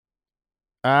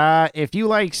If you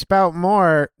like Spout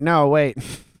more, no, wait.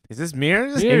 Is this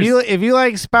mirrors? If you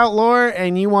like Spout lore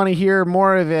and you want to hear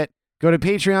more of it, go to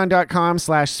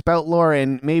patreon.com/spoutlore,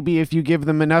 and maybe if you give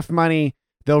them enough money,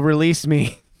 they'll release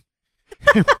me.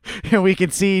 And we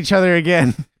can see each other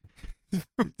again.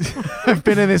 I've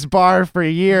been in this bar for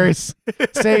years.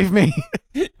 Save me.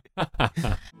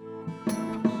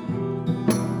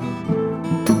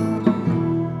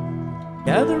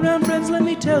 Gather round, friends, let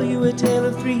me tell you a tale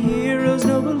of 3 heroes,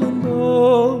 noble and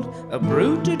bold. A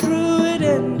brute, a druid,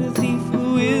 and a thief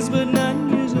who is but 9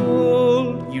 years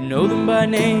old. You know them by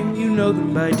name, you know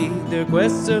them by deed. Their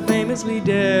quests are famously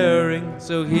daring.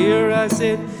 So here I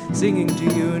sit, singing to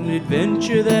you an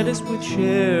adventure that is worth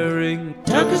sharing.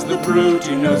 Tuck is the brute,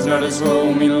 he knows not his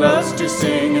home, he loves to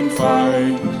sing and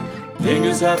fight. Ving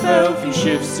is half-elf, he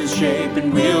shifts his shape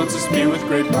and wields a spear with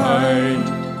great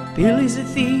might. Billy's a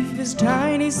thief, his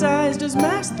tiny size does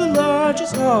mask the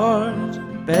largest heart.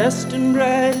 Best and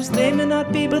brightest they may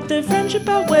not be, but their friendship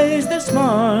outweighs their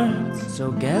smarts.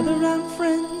 So gather round,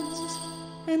 friends,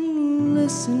 and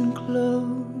listen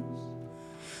close,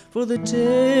 for the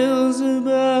tale's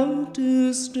about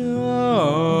to start.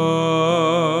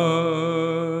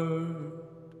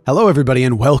 Hello, everybody,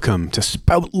 and welcome to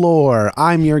Spout Lore.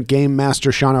 I'm your game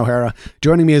master, Sean O'Hara.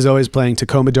 Joining me, as always, playing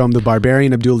Tacoma Dome the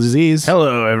Barbarian, Abdul Aziz.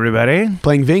 Hello, everybody.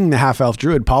 Playing Ving, the half-elf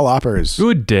druid, Paul Oppers.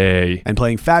 Good day. And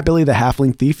playing Fat Billy, the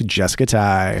halfling thief, Jessica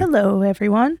Ty. Hello,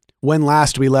 everyone. When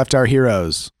last we left our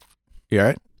heroes. You all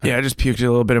right? Yeah, I just puked a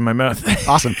little bit in my mouth.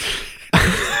 Awesome.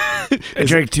 I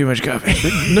drank too much coffee.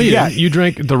 No, you didn't. You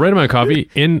drank the right amount of coffee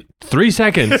in 3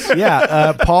 seconds.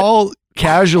 Yeah, Paul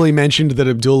casually mentioned that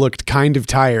Abdul looked kind of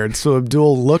tired, so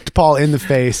Abdul looked Paul in the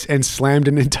face and slammed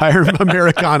an entire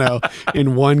Americano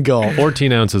in one gulp.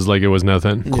 14 ounces like it was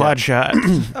nothing. Quad shot.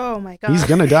 Oh my god. He's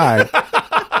gonna die.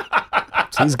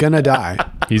 He's gonna die.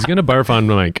 He's going to barf on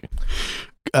Mike.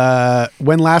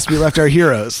 When last we left our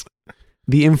heroes,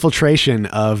 the infiltration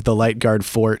of the Light Guard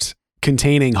fort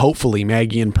containing, hopefully,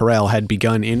 Maggie and Perel had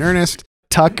begun in earnest.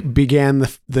 Tuck began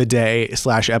the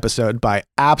day/episode by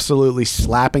absolutely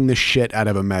slapping the shit out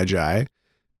of a Magi.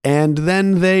 And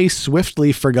then they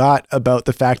swiftly forgot about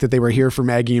the fact that they were here for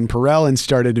Maggie and Perel and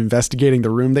started investigating the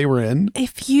room they were in.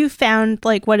 If you found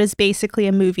like what is basically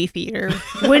a movie theater,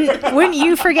 wouldn't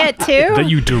you forget too? That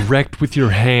you direct with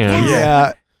your hands.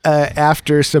 Yeah.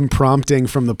 After some prompting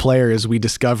from the players, we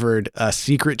discovered a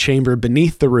secret chamber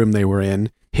beneath the room they were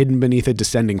in, hidden beneath a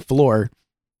descending floor,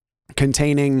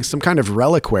 containing some kind of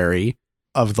reliquary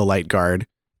of the Light Guard,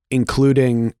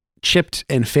 including chipped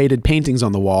and faded paintings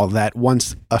on the wall that,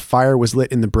 once a fire was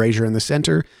lit in the brazier in the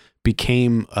center,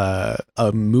 became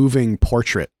a moving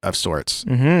portrait of sorts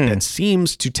that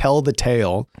seems to tell the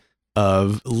tale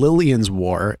of Lillian's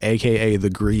War, aka the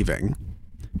Grieving.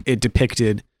 It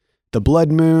depicted the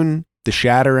blood moon, the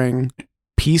shattering,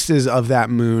 pieces of that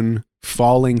moon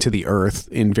falling to the earth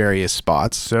in various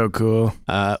spots. So cool.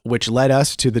 Which led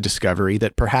us to the discovery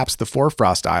that perhaps the Four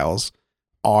Frost Isles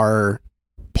are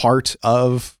part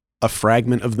of a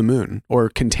fragment of the moon, or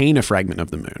contain a fragment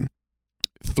of the moon.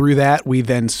 Through that, we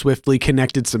then swiftly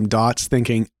connected some dots,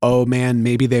 thinking, oh man,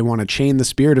 maybe they want to chain the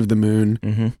spirit of the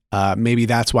moon. Maybe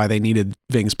that's why they needed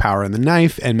Ving's power and the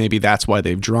knife, and maybe that's why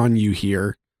they've drawn you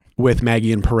here, with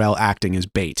Maggie and Perel acting as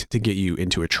bait to get you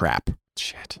into a trap.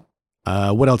 Shit.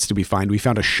 What else did we find? We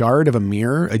found a shard of a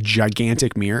mirror, a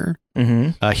gigantic mirror,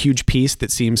 a huge piece that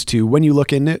seems to, when you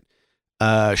look in it,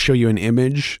 show you an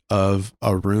image of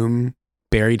a room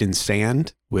buried in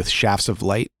sand with shafts of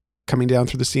light coming down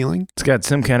through the ceiling. It's got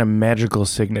some kind of magical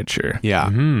signature.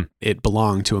 Yeah. It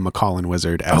belonged to a Macallan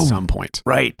wizard at some point.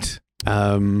 Right.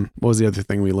 What was the other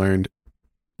thing we learned?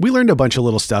 We learned a bunch of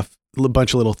little stuff, a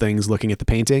bunch of little things looking at the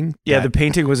painting. Yeah, the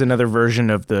painting was another version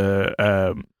of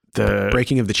the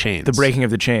breaking of the chains. The breaking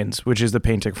of the chains, which is the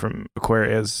painting from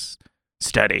Aquaria's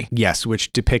study. Yes,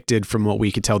 which depicted, from what we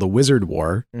could tell, the Wizard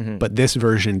War, but this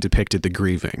version depicted the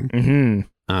Grieving.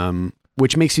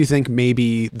 Which makes you think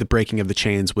maybe the breaking of the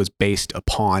chains was based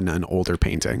upon an older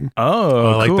painting.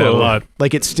 Oh, I like cool. that a lot.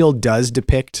 Like, it still does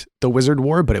depict the Wizard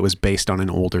War, but it was based on an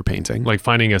older painting. Like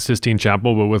finding a Sistine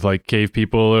Chapel, but with like cave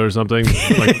people or something.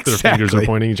 Like their fingers are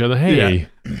pointing at each other. Hey.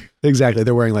 Yeah. Exactly.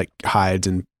 They're wearing like hides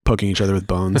and poking each other with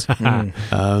bones.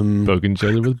 Poking each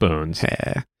other with bones.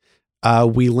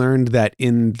 We learned that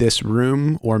in this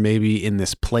room, or maybe in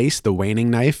this place, the waning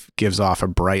knife gives off a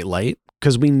bright light,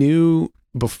 because we knew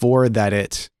before that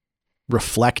it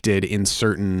reflected in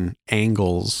certain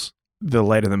angles the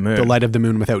light of the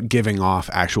moon without giving off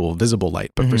actual visible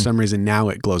light, but for some reason now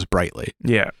it glows brightly.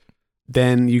 Yeah.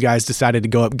 Then you guys decided to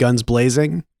go up guns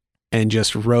blazing and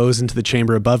just rose into the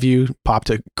chamber above you, popped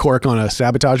a cork on a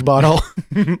sabotage bottle,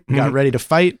 got ready to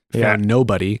fight, found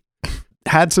nobody,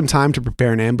 had some time to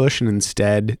prepare an ambush, and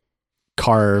instead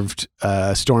carved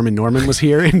Storm and Norman was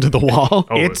here into the wall.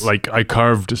 Oh, like I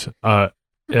carved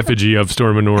effigy of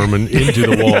Storm and Norman into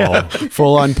the wall.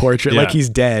 Full on portrait, like he's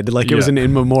dead, like it was an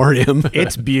in memoriam.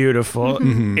 It's beautiful.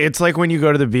 It's like when you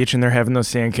go to the beach and they're having those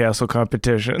sandcastle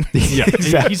competitions. Yeah,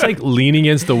 exactly. He's like leaning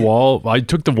against the wall. I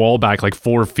took the wall back like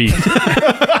 4 feet.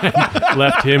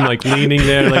 Left him like leaning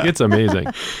there. Like, it's amazing.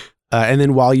 And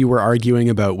then while you were arguing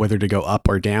about whether to go up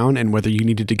or down and whether you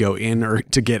needed to go in or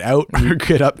to get out or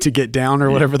get up to get down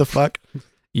or whatever the fuck,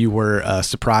 you were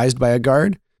surprised by a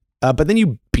guard. But then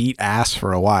you beat ass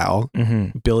for a while.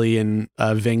 Billy and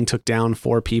Ving took down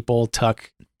 4 people.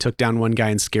 Tuck took down one guy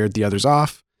and scared the others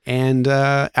off. And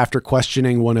after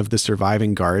questioning one of the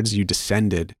surviving guards, you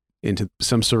descended into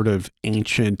some sort of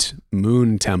ancient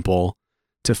moon temple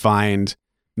to find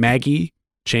Maggie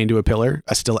chained to a pillar,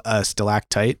 a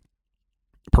stalactite.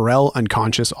 Perel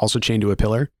unconscious, also chained to a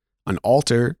pillar. An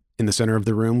altar in the center of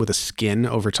the room with a skin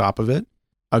over top of it.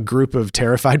 A group of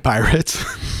terrified pirates.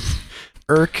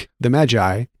 Urk, the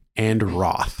Magi, and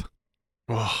Roth.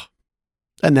 Oh.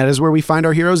 And that is where we find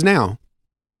our heroes now.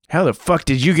 How the fuck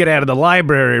did you get out of the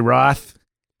library, Roth?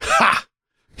 Ha!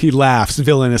 He laughs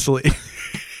villainously.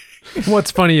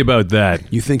 What's funny about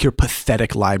that? You think your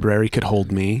pathetic library could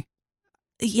hold me?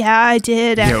 Yeah, I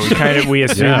did. Yeah, we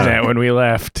assumed that when we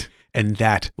left. And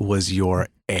that was your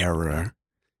error.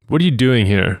 What are you doing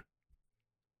here?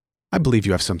 I believe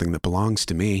you have something that belongs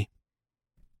to me.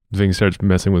 Ving starts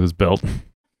messing with his belt.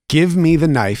 Give me the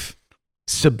knife,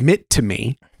 submit to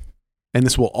me, and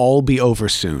this will all be over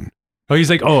soon. Oh, he's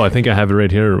like, I think I have it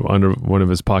right here under one of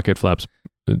his pocket flaps.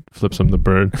 It flips him the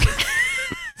bird.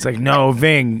 It's like, no,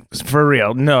 Ving, for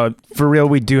real. No, for real,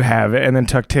 we do have it. And then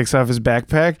Tuck takes off his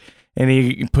backpack and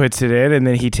he puts it in and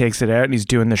then he takes it out and he's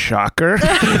doing the shocker.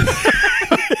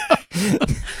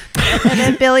 And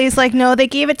then Billy's like, no, they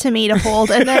gave it to me to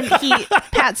hold. And then he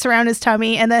pats around his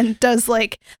tummy and then does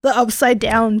like the upside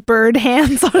down bird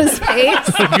hands on his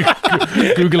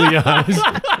face. Googly eyes.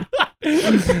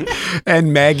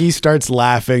 And Maggie starts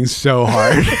laughing so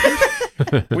hard.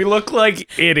 We look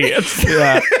like idiots.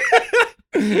 Yeah.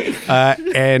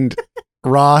 And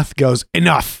Roth goes,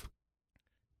 enough.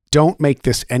 Don't make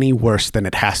this any worse than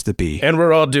it has to be. And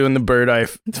we're all doing the bird eye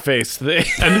face thing.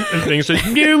 And Ving says,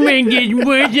 don't make it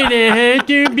worse than it has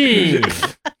to be.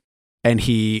 And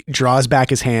he draws back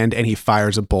his hand and he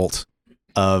fires a bolt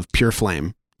of pure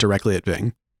flame directly at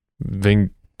Ving. Ving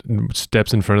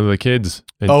steps in front of the kids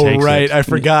and takes it. I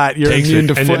forgot. You're immune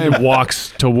to flame. And then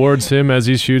walks towards him as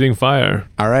he's shooting fire.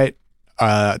 All right.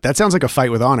 That sounds like a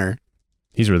fight with honor.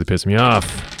 He's really pissing me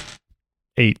off.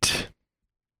 8.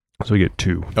 So we get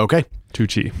 2. Okay. 2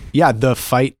 chi. Yeah, the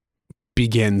fight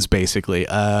begins basically.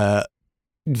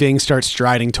 Ving starts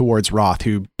striding towards Roth,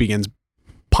 who begins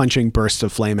punching bursts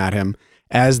of flame at him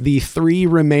as the 3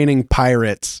 remaining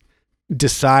pirates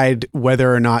decide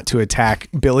whether or not to attack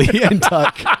Billy and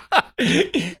Tuck.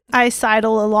 I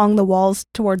sidle along the walls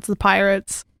towards the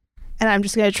pirates, and I'm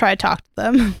just going to try to talk to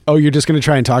them. Oh, you're just going to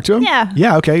try and talk to them? Yeah.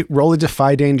 Yeah, okay. Roll a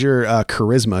Defy Danger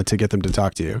charisma to get them to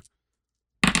talk to you.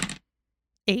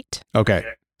 8. Okay.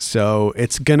 So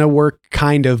it's going to work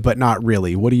kind of, but not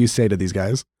really. What do you say to these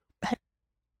guys?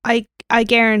 I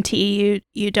guarantee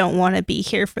you don't want to be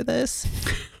here for this.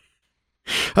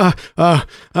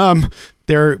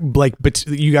 They're like, but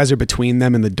you guys are between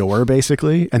them and the door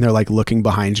basically, and they're like looking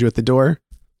behind you at the door.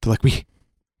 They're like,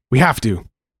 we have to.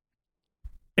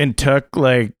 And Tuck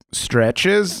like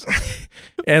stretches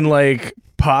and like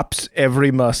pops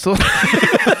every muscle.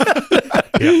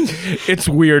 It's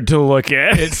weird to look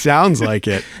at. It sounds like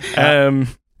it.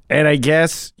 And I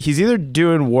guess he's either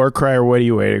doing war cry or what are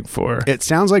you waiting for? It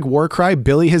sounds like war cry.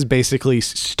 Billy has basically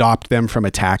stopped them from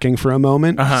attacking for a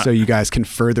moment, so you guys can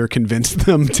further convince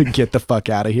them to get the fuck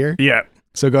out of here. Yeah.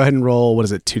 So go ahead and roll, what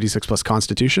is it, 2d6 plus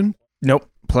Constitution? Nope.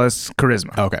 Plus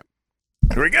charisma. Okay.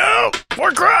 Here we go.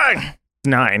 War cry.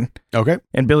 9. Okay.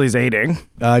 And Billy's aiding.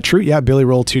 True. Yeah. Billy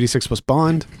rolled 2d6 plus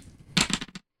Bond.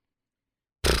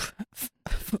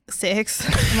 6.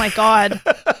 Oh my god.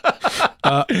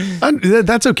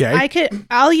 That's okay.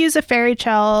 I'll use a fairy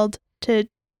child to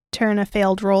turn a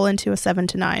failed roll into a 7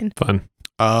 to 9. Fun.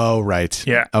 Oh, right.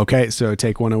 Yeah. Okay. So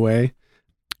take one away.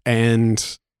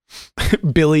 And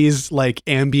Billy's like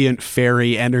ambient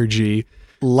fairy energy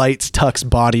lights Tuck's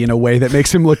body in a way that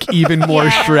makes him look even more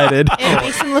shredded. It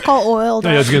makes him look all oiled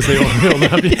I up. was going to say oiled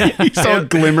up. Yeah. He's all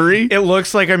glimmery. It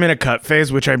looks like I'm in a cut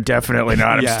phase, which I'm definitely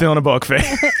not. I'm still in a book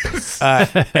phase.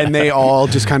 And they all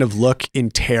just kind of look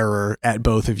in terror at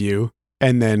both of you.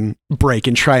 and then break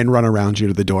and try and run around you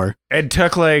to the door. And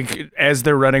Tuck, like, as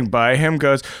they're running by him,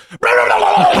 goes,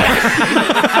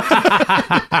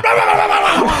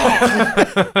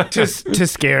 to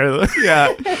scare them.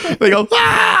 Yeah. They go,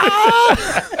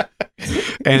 "Ah!"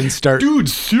 and start, Dude,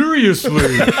 seriously.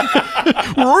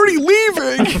 we're already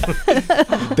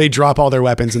leaving. They drop all their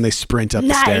weapons and they sprint up the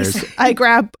Nice. stairs. I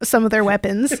grab some of their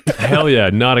weapons. Hell yeah,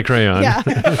 not a crayon.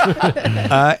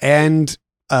 Yeah. And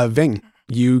Ving,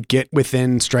 you get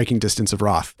within striking distance of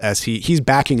Roth as he's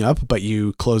backing up, but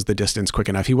you close the distance quick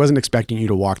enough. He wasn't expecting you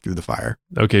to walk through the fire.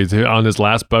 Okay, so on this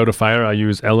last bout of fire, I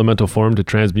use elemental form to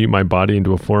transmute my body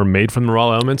into a form made from the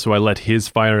raw elements, so I let his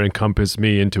fire encompass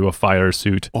me into a fire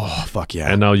suit. Oh, fuck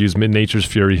yeah. And I'll use Mid-Nature's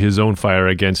Fury, his own fire,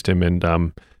 against him, and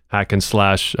hack and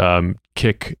slash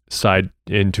kick side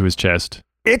into his chest.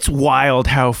 It's wild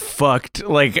how fucked,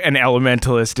 like, an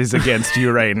elementalist is against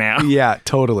you right now. Yeah,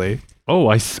 totally. Oh,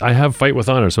 I have Fight with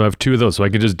Honor, so I have 2 of those, so I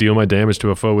can just deal my damage to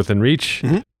a foe within reach.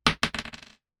 Mhm.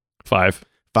 5.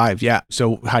 5, yeah.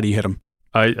 So how do you hit him?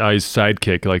 I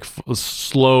sidekick, like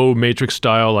slow Matrix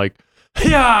style, like,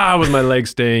 yeah, with my legs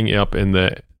staying up in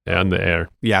the air.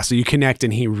 Yeah, so you connect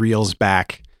and he reels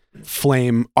back,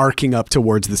 flame arcing up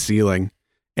towards the ceiling,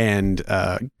 and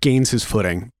gains his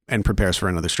footing and prepares for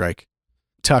another strike.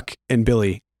 Tuck and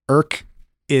Billy, Urk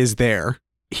is there.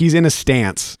 He's in a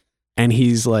stance and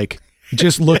he's like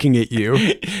just looking at you,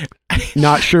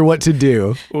 not sure what to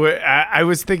do. I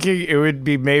was thinking it would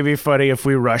be maybe funny if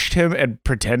we rushed him and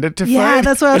pretended to Yeah, fight.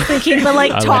 that's what I was thinking. But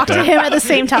like I like talk to that. him at the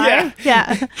same time.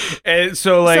 Yeah. And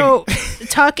so, like, So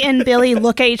Tuck and Billy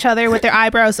look at each other with their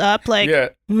eyebrows up, like, yeah.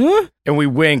 huh? And we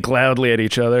wink loudly at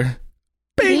each other.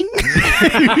 Bing!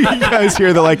 You guys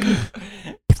hear the like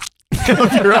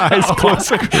of your eyes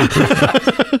closer.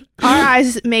 Our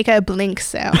eyes make a blink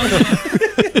sound.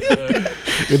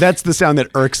 That's the sound that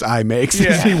Urk's eye makes as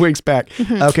Yeah. he winks back.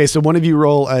 Okay, so one of you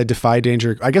roll Defy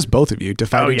Danger. I guess both of you.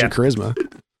 Defy Oh, Danger yeah. Charisma.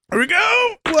 Here we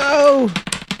go. Whoa.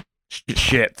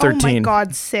 Shit, Oh 13. my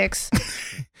God, 6.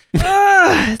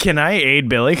 Ugh. Can I aid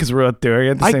Billy because we're both doing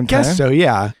it at the I same guess time? so,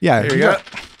 yeah. Yeah. Here you go.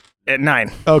 At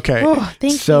 9. Okay. Oh,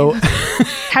 thank So- you.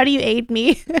 How do you aid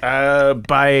me?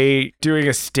 By doing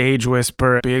a stage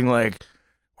whisper, being like,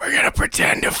 "We're gonna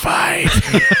pretend to fight."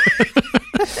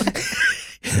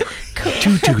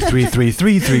 2 2 3 3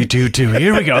 3 3 2 2.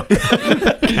 Here we go.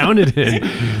 Count it in.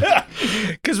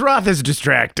 Because Roth is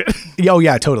distracted. Oh,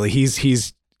 yeah, totally.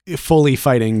 He's fully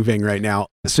fighting Ving right now.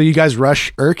 So you guys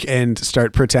rush Urk and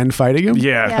start pretend fighting him?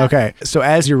 Yeah. Okay. So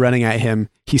as you're running at him,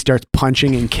 he starts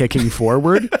punching and kicking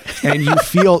forward, and you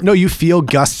feel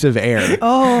gusts of air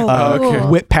Oh, okay.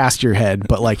 whip past your head,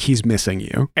 but like he's missing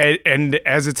you. And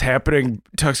as it's happening,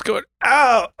 Tuck's going,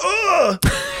 "Ow! Ugh!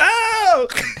 Ow!"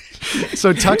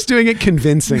 So Tuck's doing it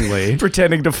convincingly,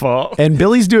 pretending to fall. and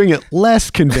Billy's doing it less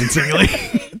convincingly.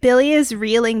 Billy is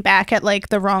reeling back at like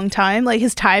the wrong time. Like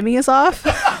his timing is off.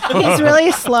 He's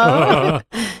really slow.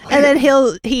 And then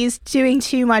he's doing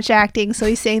too much acting. So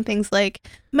he's saying things like,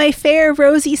 "My fair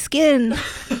rosy skin,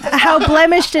 how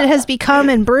blemished it has become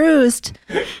and bruised.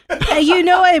 You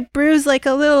know I bruise like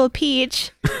a little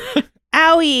peach.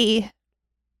 Owie.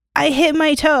 I hit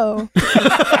my toe."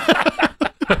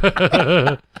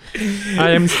 I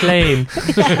am slain.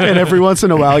 And every once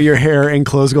in a while, your hair and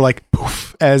clothes go like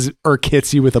poof as Urk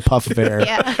hits you with a puff of air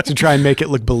Yeah. to try and make it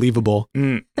look believable.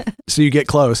 Mm. So you get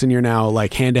close, and you're now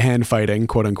like hand-to-hand fighting,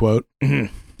 quote unquote. Mhm.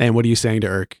 And what are you saying to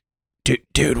Urk?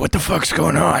 Dude, what the fuck's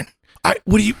going on?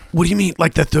 What do you mean?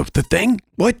 Like the thing?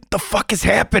 What the fuck is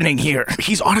happening here?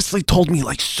 He's honestly told me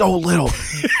like so little.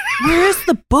 Where's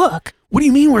the book? What do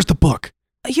you mean? Where's the book?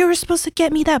 You were supposed to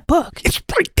get me that book. It's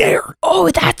right there. Oh,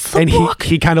 that's the And book.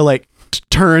 he kind of like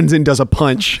turns and does a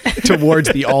punch towards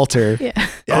the altar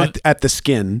Yeah. at the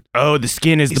skin. Oh, the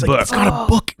skin is He's the like, book. it's not a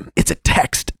book. It's a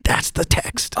text. That's the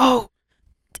text. Oh,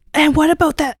 and what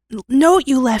about that note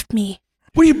you left me?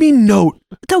 What do you mean note?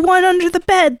 The one under the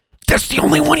bed. That's the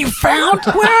only one you found?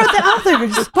 Where are the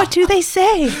others? What do they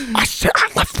say? I said I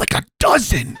left like a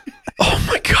dozen. Oh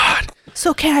my God.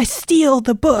 So can I steal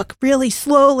the book really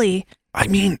slowly? I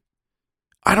mean,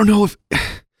 I don't know if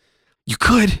you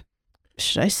could.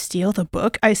 Should I steal the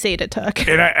book? I say to Tuck.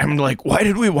 And I'm like, why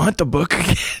did we want the book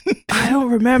again? I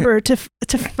don't remember to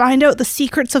find out the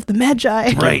secrets of the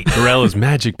Magi. Right. Corella's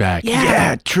magic back.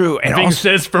 Yeah. True. And, Ving also,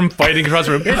 says from fighting across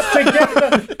the room, it's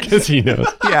together. Because he knows.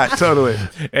 Yeah, totally.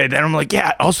 and then I'm like,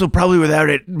 yeah, also probably without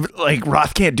it, like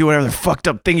Roth can't do whatever the fucked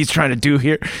up thing he's trying to do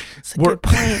here. That's a good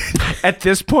point. At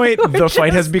this point, the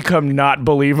fight has become not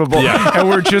believable. Yeah. And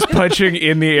we're just punching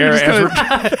in the air as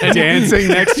we're Dancing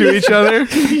next to each other.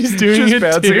 He's doing just it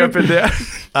bouncing too. up and down.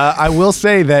 I will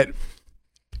say that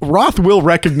Roth will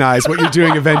recognize what you're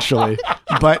doing eventually.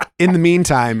 But in the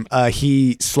meantime,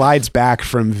 he slides back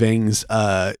from Ving's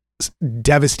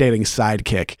devastating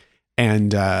sidekick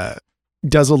and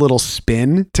does a little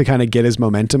spin to kind of get his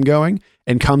momentum going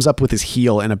and comes up with his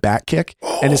heel and a back kick.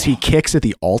 And as he kicks at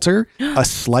the altar, a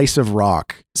slice of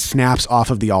rock snaps off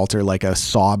of the altar like a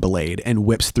saw blade and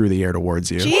whips through the air towards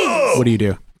you. Jeez. What do you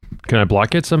do? Can I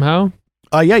block it somehow?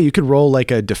 Yeah, you could roll like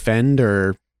a defend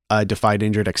or defy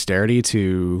danger dexterity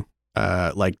to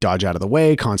like dodge out of the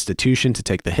way, constitution to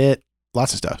take the hit,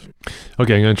 lots of stuff.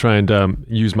 Okay, I'm going to try and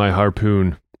use my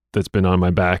harpoon that's been on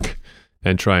my back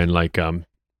and try and like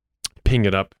ping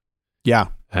it up. Yeah.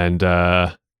 And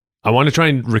I want to try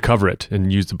and recover it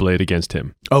and use the blade against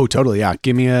him. Oh, totally. Yeah.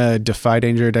 Give me a defy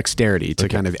danger dexterity to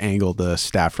Okay. kind of angle the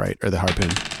staff right or the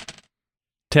harpoon.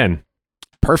 10.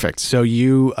 Perfect. So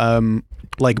you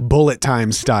like bullet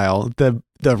time style, the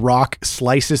rock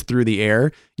slices through the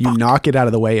air, you knock it out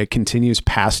of the way, it continues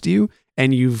past you,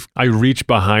 and I reach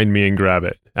behind me and grab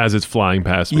it as it's flying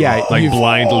past me. Yeah, like you've-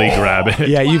 blindly grab it.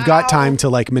 you've got time to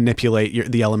like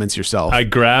manipulate the elements yourself. I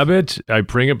grab it, I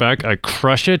bring it back, I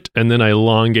crush it, and then I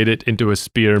elongate it into a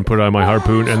spear and put it on my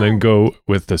harpoon and then go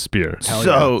with the spear.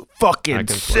 So I fucking can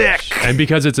sick. flash. And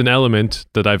because it's an element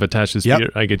that I've attached to the Yep.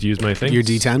 spear, I get to use my thing. Your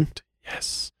D10.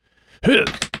 Yes.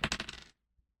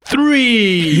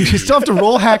 3. You still have to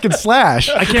roll hack and slash.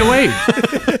 I can't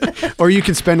wait. Or you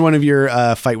can spend one of your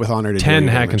fight with honor to 10 do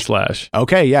your hack and damage. slash.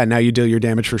 Okay, yeah, now you deal your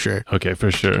damage for sure. Okay,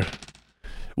 for sure.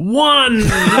 1.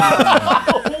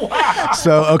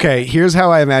 So, okay, here's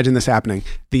how I imagine this happening.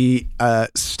 The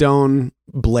stone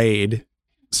blade,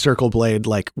 circle blade,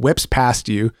 like whips past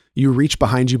you. You reach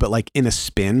behind you, but like in a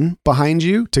spin behind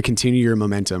you to continue your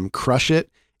momentum. Crush it.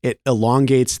 It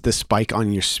elongates the spike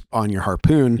on your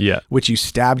harpoon, Yeah. which you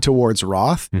stab towards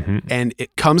Roth, and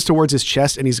it comes towards his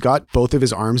chest, and he's got both of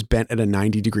his arms bent at a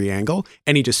 90-degree angle,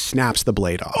 and he just snaps the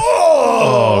blade off.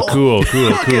 Oh, cool.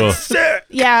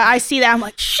 Yeah, I see that. I'm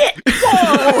like, shit.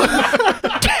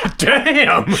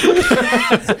 Damn.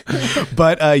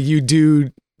 But you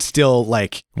do still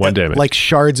like One damage. like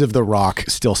shards of the rock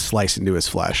still slice into his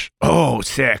flesh. Oh,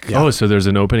 sick. Oh, so there's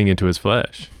an opening into his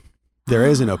flesh. There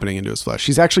is an opening into his flesh.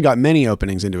 He's actually got many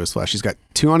openings into his flesh. He's got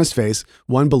 2 on his face,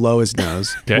 1 below his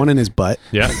nose, Okay. 1 in his butt,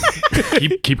 Yeah.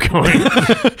 keep going.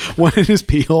 1 in his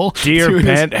peel. 2 Dear in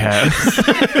his- penthouse.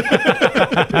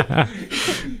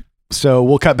 So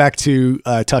we'll cut back to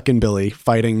Tuck and Billy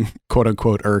fighting quote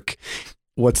unquote Urk.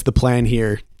 What's the plan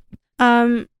here?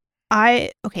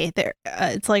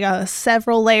 It's like a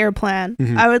several layer plan.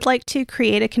 Mhm. I would like to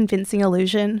create a convincing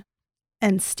illusion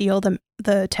and steal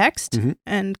the text Mhm.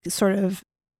 and sort of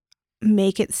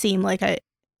make it seem like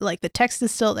the text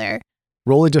is still there.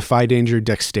 Roll a defy danger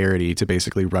dexterity to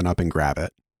basically run up and grab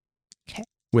it. Okay.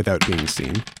 Without being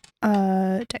seen.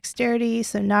 Dexterity,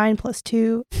 so 9 plus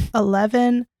 2,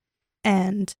 11,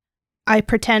 and I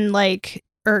pretend like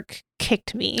Urk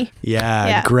kicked me, Yeah,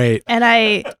 Yeah. great. and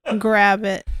I grab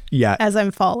it Yeah. as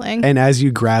I'm falling. And as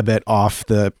you grab it off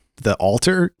the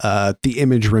altar, the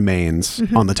image remains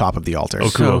Mhm. on the top of the altar. Oh,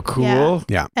 cool. So cool.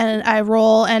 And I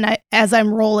roll, and as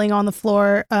I'm rolling on the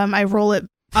floor, I roll it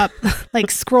up,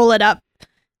 like scroll it up,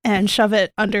 and shove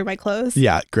it under my clothes.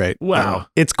 Yeah, great. Wow.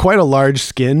 It's quite a large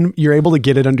skin. You're able to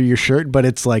get it under your shirt, but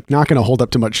it's like not going to hold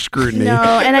up to much scrutiny. No,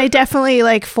 and I definitely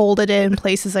like folded it in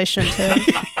places I shouldn't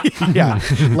have. Yeah,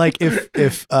 like if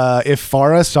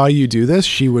Farah saw you do this,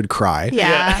 she would cry.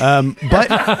 Yeah,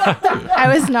 But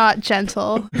I was not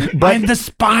gentle. I'm the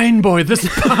spine boy, the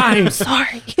spine.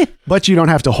 Sorry. but you don't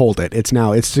have to hold it. It's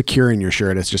secure in your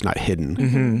shirt. It's just not hidden.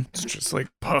 Mm-hmm. It's just like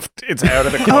puffed. It's out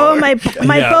of the Oh, collar.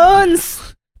 my Yeah.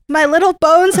 bones. My little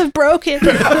bones have broken.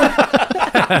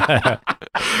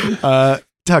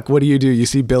 Tuck, what do? You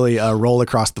see Billy roll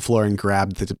across the floor and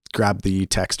grab the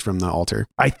text from the altar.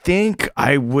 I think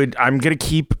I'm going to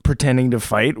keep pretending to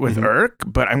fight with Mhm. Urk,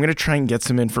 but I'm going to try and get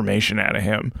some information out of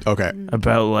him Okay.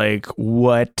 about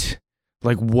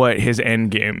what his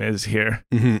end game is here.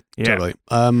 Mm-hmm. Yeah. Totally.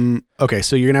 Okay,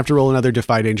 so you're gonna have to roll another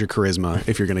defy danger charisma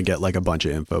if you're gonna get like a bunch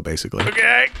of info, basically.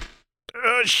 Okay.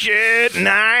 Oh shit,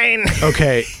 9.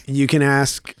 Okay, you can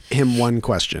ask him one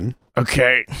question.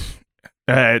 Okay.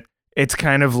 It's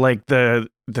kind of like the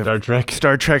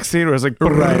Star Trek scene where it's like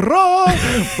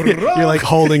You're like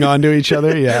holding on to each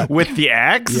other. Yeah. with the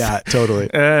axe. Yeah, totally.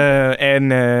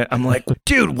 And I'm like,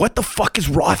 dude, what the fuck is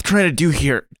Roth trying to do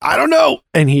here? I don't know.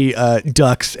 And he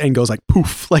ducks and goes like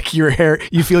poof, like your hair.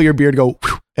 You feel your beard go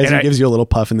whew, as And he I- gives you a little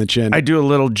puff in the chin. I do a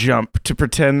little jump to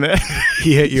pretend that.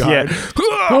 He hit you hard.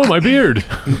 Oh, my beard.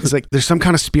 It's like there's some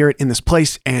kind of spirit in this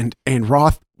place, and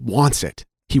Roth wants it.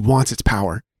 He wants its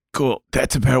power. Cool.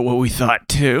 That's about what we thought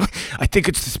too. I think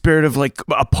it's the spirit of like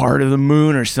a part of the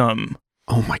moon or something.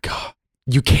 Oh my God.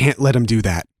 You can't let him do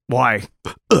that. Why?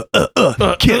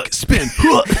 Kick, spin.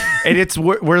 And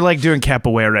we're like doing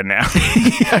capoeira now.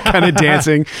 Kind of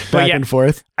dancing back yeah. and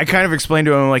forth. I kind of explained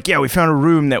to him, like, yeah, we found a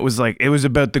room that was like, it was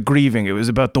about the grieving. It was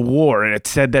about the war. And it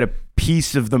said that a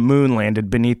piece of the moon landed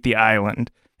beneath the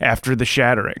island after the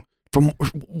shattering. From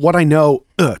what I know,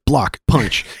 block,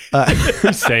 punch.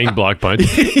 Saying block punch.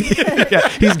 Yeah,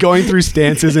 he's going through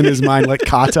stances in his mind, like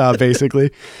kata,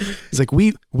 basically. He's like,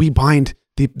 we bind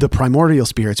the primordial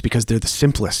spirits because they're the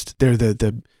simplest. They're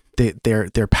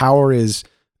their power is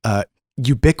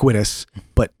ubiquitous,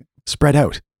 but spread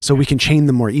out, so we can chain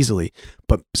them more easily.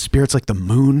 But spirits like the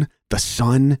moon, the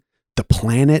sun, the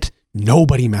planet,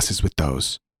 nobody messes with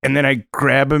those. And then I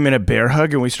grab him in a bear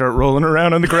hug and we start rolling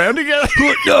around on the ground together.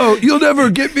 No, you'll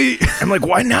never get me. I'm like,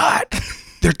 why not?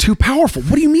 They're too powerful.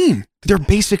 What do you mean? They're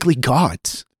basically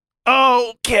gods.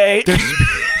 Okay.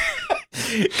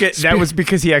 That was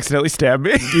because he accidentally stabbed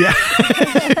me. Yeah.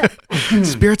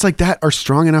 Spirits like that are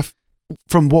strong enough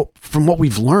from what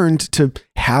we've learned to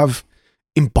have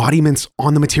embodiments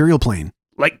on the material plane.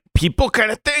 Like people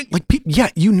kind of thing? Like, yeah,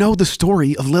 you know the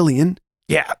story of Lillian.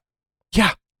 Yeah.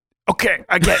 Yeah. Okay,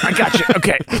 I got you.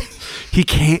 Okay.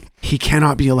 He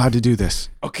cannot be allowed to do this.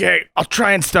 Okay, I'll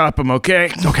try and stop him,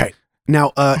 okay? Okay.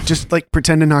 Now, just like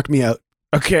pretend to knock me out.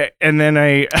 Okay, and then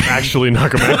I Actually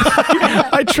knock him out.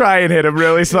 I try and hit him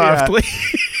really softly.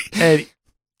 And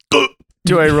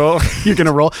do I roll? You're going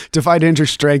to roll. Defy danger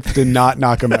strength to not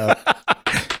knock him out.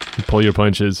 Pull your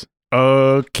punches.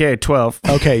 Okay, 12.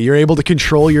 Okay, you're able to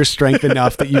control your strength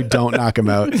enough that you don't knock him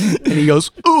out. And he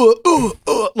goes, ooh, ooh,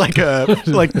 ooh, like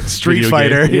Street Video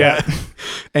Fighter. game. Yeah.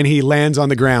 And he lands on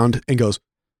the ground and goes,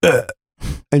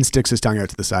 and sticks his tongue out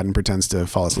to the side and pretends to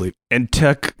fall asleep. And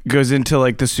Tuck goes into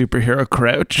like the superhero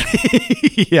crouch.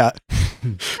 Yeah.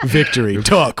 Victory.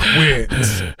 Tuck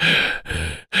wins.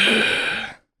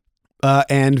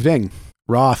 And Ving,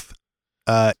 Roth,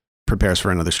 prepares for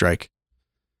another strike.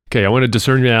 Okay, I want to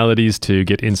discern realities to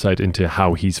get insight into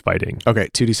how he's fighting. Okay,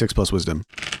 2d6 plus wisdom.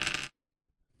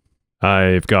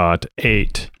 I've got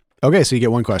 8. Okay, so you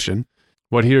get one question.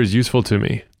 What here is useful to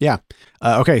me? Yeah.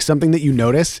 Okay, something that you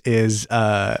notice is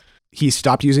he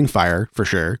stopped using fire for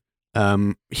sure.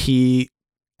 He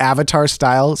Avatar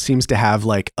style seems to have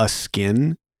like a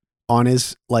skin on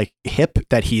his like hip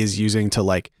that he is using to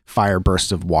like fire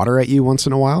bursts of water at you once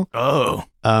in a while. Oh.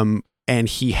 And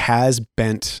he has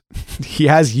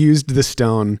used the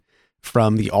stone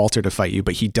from the altar to fight you,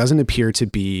 but he doesn't appear to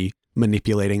be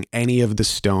manipulating any of the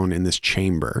stone in this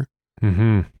chamber.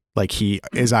 Mm-hmm. Like he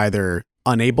is either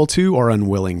unable to or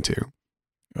unwilling to.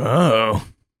 Oh.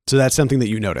 So that's something that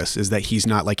you notice, is that he's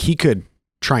not like, he could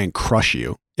try and crush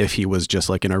you if he was just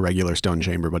like in a regular stone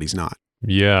chamber, but he's not.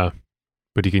 Yeah,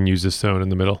 but he can use the stone in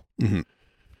the middle. Mm-hmm.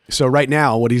 So right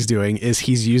now what he's doing is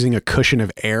he's using a cushion of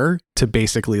air to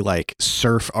basically like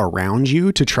surf around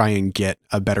you to try and get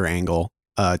a better angle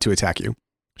to attack you.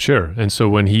 Sure. And so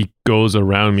when he goes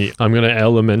around me, I'm going to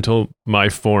elemental my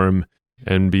form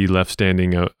and be left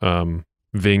standing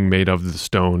Ving made of the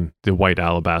stone, the white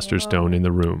alabaster stone in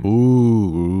the room.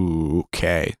 Ooh,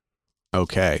 okay.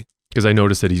 Okay. Because I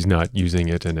noticed that he's not using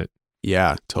it and it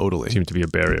Yeah, totally. seemed to be a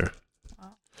barrier.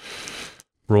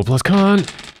 Roll plus con.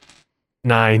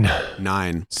 9.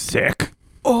 9. Sick.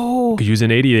 Oh, Could use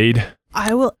an 80 aid.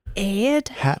 I will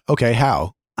aid. Okay,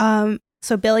 how?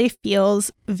 So Billy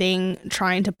feels Ving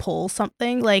trying to pull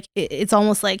something. Like it's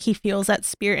almost like he feels that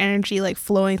spirit energy like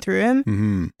flowing through him,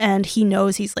 Mm-hmm. and he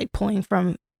knows he's like pulling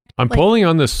from. I'm Like- pulling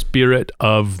on the spirit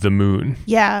of the moon.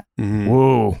 Yeah. Mm-hmm.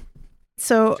 Whoa.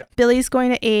 So Billy's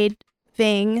going to aid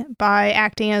Ving by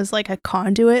acting as like a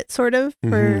conduit, sort of, for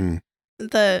Mm-hmm.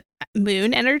 the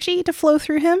moon energy to flow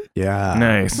through him. Yeah.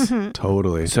 Nice. Mhm.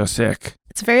 Totally. So sick.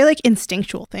 It's a very like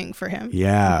instinctual thing for him.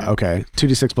 Yeah. Mhm. Okay.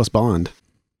 2d6 plus bond.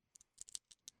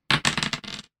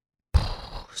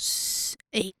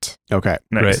 8. Okay.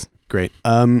 Nice. Great.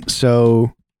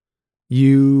 So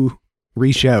you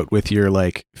reach out with your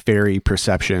like fairy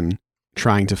perception,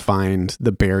 trying to find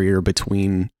the barrier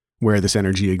between where this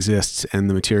energy exists and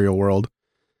the material world,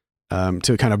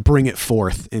 to kind of bring it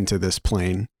forth into this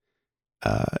plane.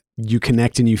 You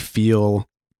connect and you feel,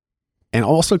 and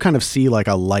also kind of see like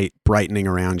a light brightening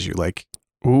around you. Like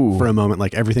Ooh. for a moment,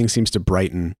 like everything seems to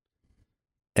brighten.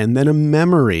 And then a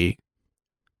memory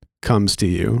comes to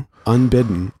you,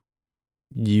 unbidden.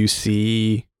 You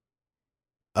see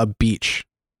a beach,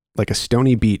 like a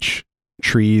stony beach,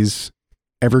 trees,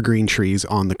 evergreen trees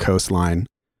on the coastline,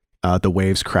 the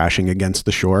waves crashing against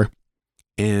the shore.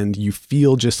 And you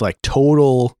feel just like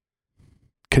total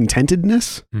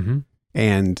contentedness. Mm-hmm.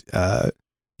 And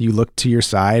you look to your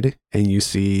side and you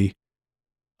see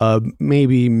a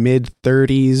maybe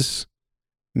mid-30s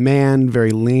man,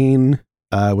 very lean,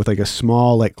 with like a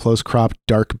small, like close-cropped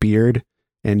dark beard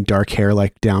and dark hair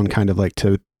like down kind of like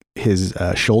to his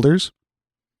shoulders.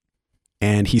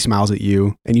 And he smiles at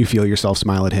you and you feel yourself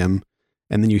smile at him.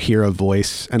 And then you hear a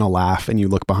voice and a laugh and you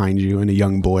look behind you and a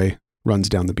young boy runs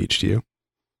down the beach to you.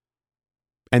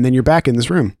 And then you're back in this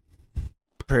room.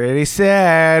 Pretty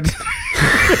sad.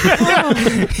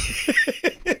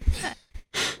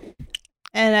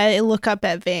 And I look up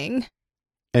at Ving.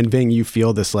 And Ving, you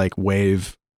feel this like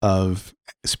wave of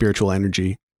spiritual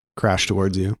energy crash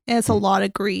towards you. And it's a lot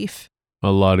of grief.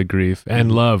 A lot of grief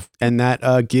and love. And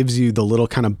that gives you the little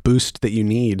kind of boost that you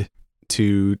need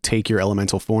to take your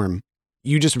elemental form.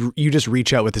 You just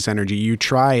reach out with this energy. You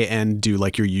try and do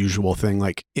like your usual thing,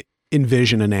 like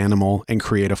envision an animal and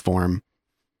create a form.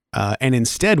 And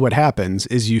instead what happens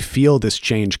is you feel this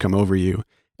change come over you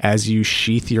as you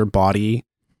sheath your body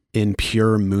in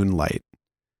pure moonlight.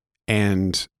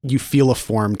 And you feel a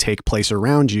form take place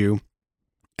around you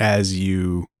as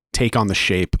you take on the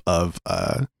shape of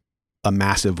a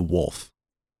massive wolf.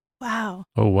 Wow.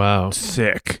 Oh, wow.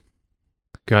 Sick.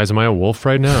 Guys, am I a wolf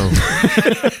right now?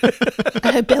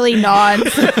 Billy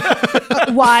nods.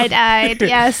 Wide-eyed,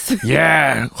 yes.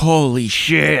 Yeah. Holy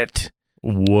shit.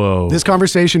 Whoa. This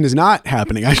conversation is not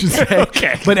happening, I should say.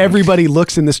 Okay. But everybody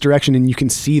looks in this direction and you can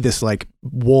see this like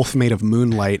wolf made of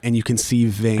moonlight and you can see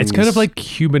Ving's. It's kind of like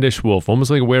humanish wolf, almost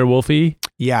like a werewolfy.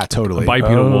 Yeah, A totally.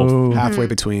 bipedal wolf. Oh, Halfway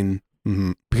between.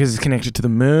 Mhm. because it's connected to the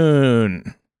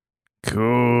moon.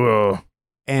 Cool.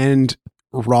 And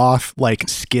Roth like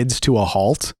skids to a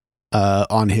halt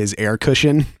on his air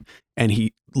cushion and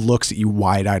he looks at you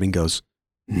wide-eyed and goes,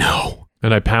 "No."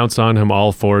 And I pounce on him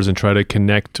all fours and try to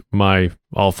connect my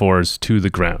all fours to the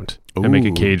ground. And make a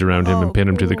Ooh. cage around him and pin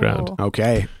him to the ground. cool.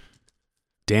 Okay.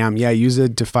 Damn, yeah, use a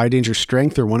Defy Danger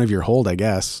Strength or one of your hold, I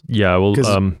guess. Yeah, well, 'Cause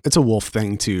it's a wolf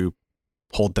thing to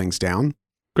hold things down.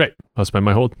 great. I'll spend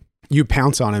my hold. You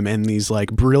pounce on him and these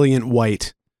like brilliant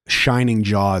white shining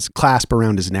jaws clasp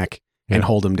around his neck and Yeah.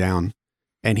 hold him down.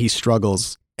 And he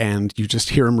struggles and you just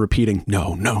hear him repeating,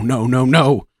 "No, no, no, no,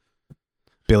 no."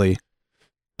 Billy,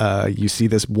 you see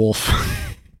this wolf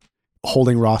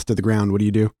holding Roth to the ground. What do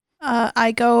you do?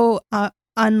 I go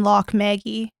unlock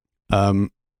Maggie.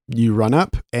 You run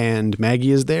up and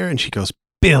Maggie is there and she goes,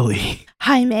 "Billy,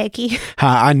 Hi, Maggie.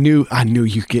 I knew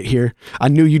you'd get here. I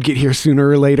knew you'd get here sooner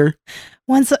or later.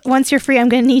 Once you're free, I'm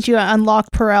going to need you to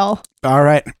unlock Perel. All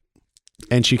right."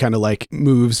 And she kind of like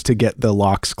moves to get the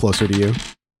locks closer to you.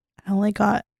 I only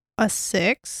got a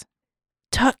 6.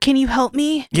 Tuck, can you help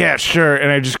me? Yeah, sure.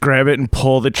 And I just grab it and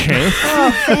pull the chain.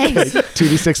 Oh, thanks.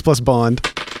 2d6 plus bond.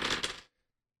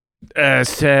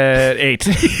 Said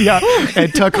 8. Yeah.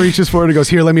 And Tuck reaches forward and goes,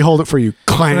 "Here, let me hold it for you."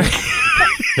 Clank.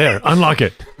 There, unlock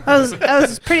it. That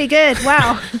was pretty good.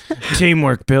 Wow.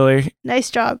 Teamwork, Billy. Nice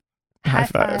job. High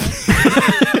five.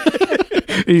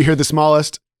 You hear the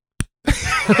smallest.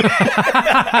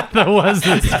 That was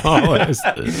the smallest.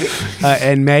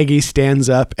 And Maggie stands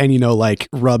up and, like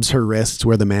rubs her wrists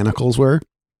where the manacles were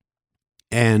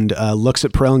and looks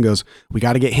at Perel and goes, "We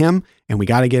got to get him and we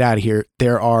got to get out of here.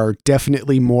 There are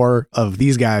definitely more of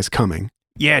these guys coming."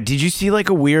 Yeah, did you see like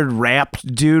a weird wrapped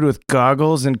dude with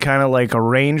goggles and kind of like a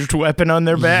ranged weapon on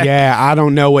their back? Yeah, I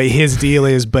don't know what his deal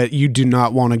is, but you do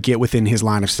not want to get within his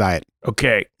line of sight.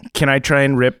 Okay, can I try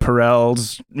and rip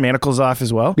Perel's manacles off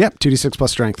as well? Yep, 2d6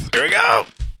 plus strength. Here we go.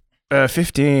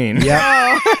 15.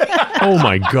 Yeah. Oh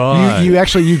my God.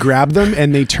 You grab them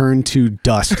and they turn to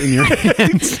dust in your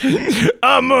hands.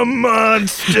 I'm a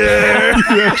monster.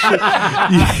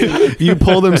 You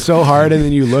pull them so hard and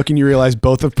then you look and you realize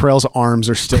both of Perel's arms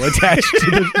are still attached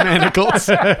to the manacles.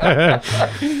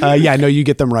 You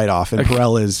get them right off and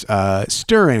Perel is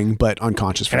stirring but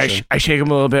unconscious for And sure. I shake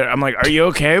him a little bit. I'm like, "Are you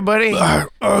okay, buddy?"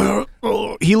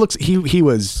 He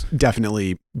was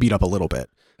definitely beat up a little bit,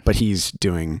 but he's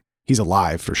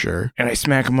alive for sure. And I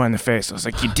smack him on the face. I was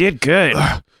like, "You did good."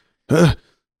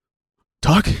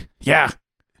 Tuck, Yeah.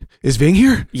 is Ving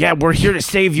here? Yeah, we're here to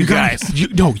save you guys. You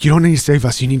don't need to save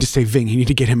us. You need to save Ving. You need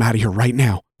to get him out of here right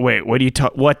now. Wait, what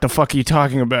the fuck are you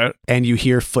talking about? And you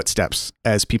hear footsteps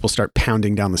as people start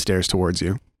pounding down the stairs towards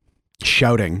you,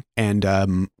 shouting, and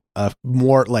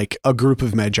more like a group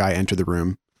of Medjai enter the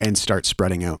room and start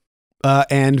spreading out.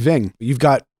 And Ving, you've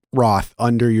got Roth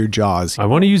under your jaws. I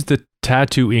want to use the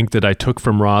tattoo ink that I took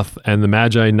from Roth and the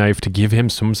Magi knife to give him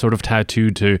some sort of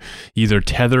tattoo to either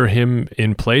tether him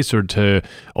in place or to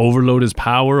overload his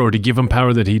power or to give him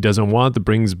power that he doesn't want that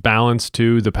brings balance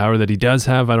to the power that he does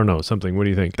have. I don't know, something. What do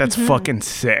you think? That's fucking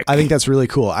sick. I think that's really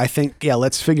cool. I think,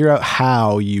 let's figure out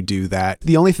how you do that.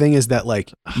 The only thing is that,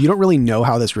 like, you don't really know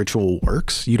how this ritual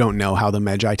works. You don't know how the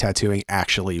Magi tattooing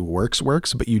actually works,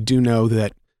 but you do know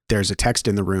that there's a text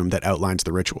in the room that outlines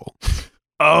the ritual.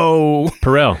 Oh.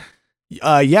 Perel.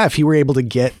 Yeah, if he were able to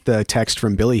get the text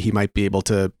from Billy, he might be able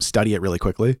to study it really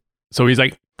quickly. So he's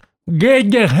like, get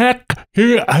the heck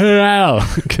here out.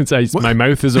 Because my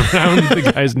mouth is around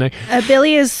the guy's neck.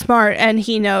 Billy is smart and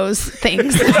he knows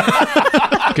things.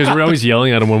 Because we're always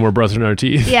yelling at him when we're brushing our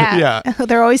teeth. Yeah.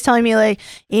 They're always telling me, like,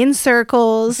 in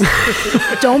circles,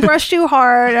 don't brush too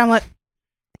hard. I'm like,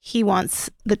 he wants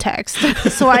the text.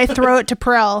 So I throw it to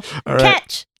Perel. All right.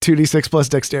 Catch. 2d6 plus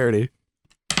dexterity.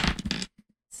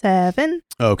 7.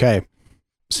 Okay.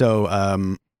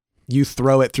 So you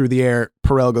throw it through the air.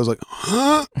 Perel goes like,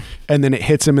 huh? And then it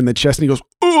hits him in the chest and he goes,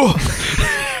 oh!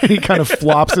 And he kind of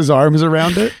flops his arms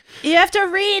around it. You have to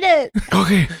read it.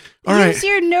 Okay. All right. Use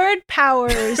your nerd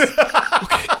powers.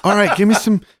 Okay. All right. Give me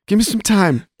some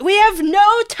time. We have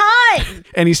no time.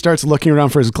 And he starts looking around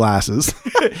for his glasses.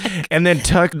 And then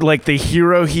Tuck, like the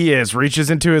hero he is,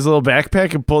 reaches into his little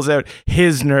backpack and pulls out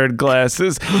his nerd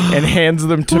glasses and hands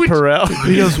them to Perel.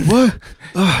 He goes, what?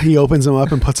 He opens them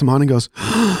up and puts them on and goes,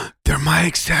 they're my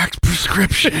exact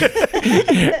prescription.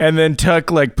 And then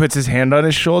Tuck like puts his hand on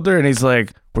his shoulder and he's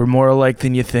like, we're more alike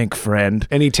than you think, friend.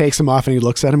 And he takes them off and he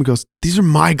looks at him and goes, these are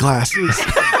my glasses.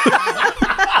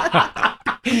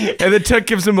 And then Tuck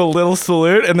gives him a little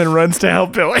salute and then runs to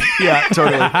help Billy. Yeah,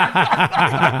 totally.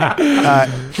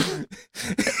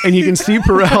 And you can see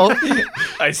Perel.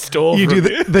 I stole You from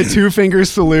do the 2-finger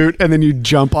salute and then you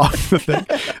jump off the thing.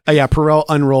 Perel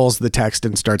unrolls the text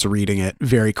and starts reading it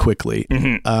very quickly.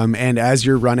 Mm-hmm. And as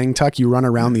you're running, Tuck, you run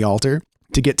around the altar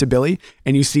to get to Billy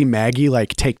and you see Maggie like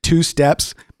take 2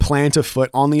 steps, plant a foot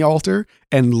on the altar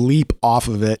and leap off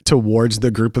of it towards the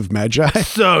group of Magi.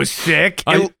 So sick.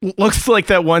 It looks like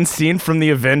that one scene from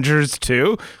the Avengers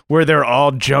 2 where they're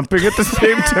all jumping at the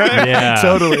same time. Yeah.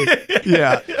 Totally.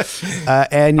 Yeah.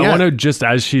 And I yeah. want to, just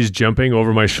as she's jumping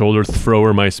over my shoulder, throw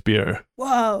her my spear.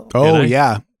 Whoa. Oh, Can I?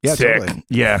 yeah. Yeah, Sick. totally.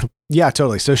 Yeah. Yeah,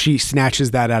 totally. So she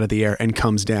snatches that out of the air and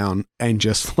comes down and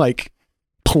just like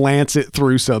plants it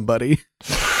through somebody.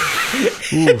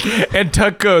 And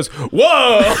Tuck goes,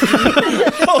 whoa!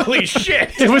 Holy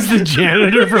shit! It was the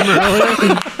janitor from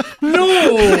earlier.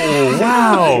 No!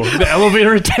 Wow. The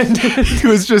elevator attendant. He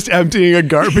was just emptying a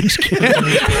garbage can.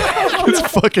 It's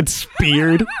fucking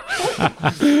speared.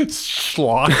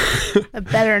 Sloth. That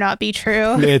better not be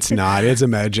true. It's not. It's a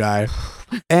Magi.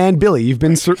 And Billy, you've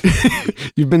been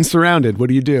you've been surrounded. What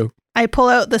do you do? I pull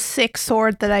out the sick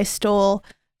sword that I stole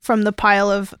from the pile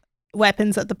of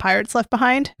weapons that the pirates left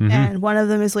behind. Mhm. And one of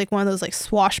them is like one of those like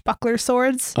swashbuckler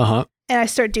swords. Uh-huh. And I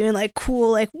start doing like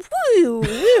cool, like woo,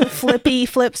 woo, flippy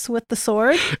flips with the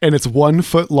sword. And it's 1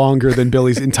 foot longer than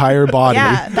Billy's entire body.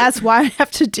 Yeah, that's why I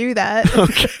have to do that.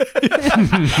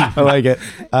 I like it.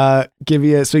 Give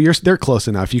you they're close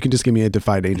enough. You can just give me a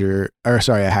defy danger, or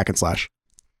sorry, a hack and slash.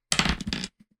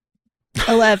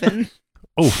 11.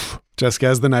 Oof. Jessica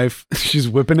has the knife. She's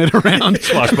whipping it around.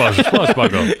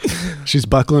 Swashbuckle. She's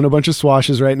buckling a bunch of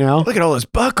swashes right now. Look at all those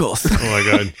buckles. Oh my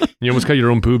god. You almost cut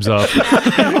your own boobs off.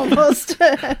 Almost.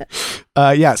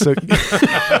 Yeah, so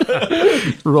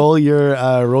roll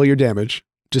your damage.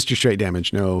 Just your straight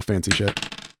damage, no fancy shit.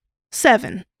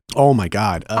 7. Oh my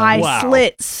god. I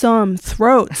slit some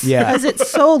throats. Yeah. Because it's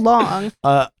so long.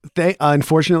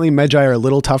 Unfortunately, Magi are a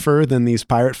little tougher than these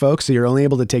pirate folks, so you're only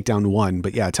able to take down 1.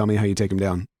 But yeah, tell me how you take him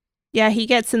down. Yeah, he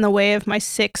gets in the way of my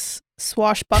 6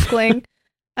 swashbuckling.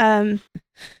 And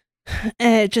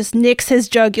it just nicks his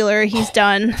jugular. He's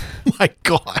done. My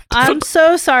god. I'm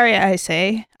so sorry, I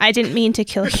say. I didn't mean to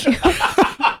kill you.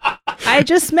 I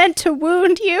just meant to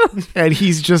wound you. And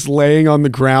he's just laying on the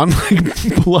ground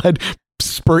like blood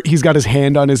spurt. He's got his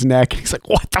hand on his neck. He's like,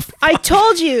 what the I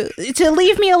told you to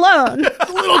leave me alone.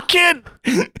 little kid?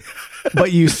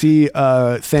 But you see,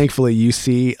 thankfully, you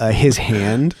see his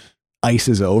hand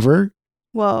ices over.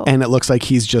 Whoa. And it looks like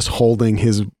he's just holding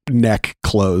his neck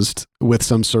closed with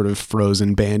some sort of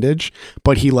frozen bandage.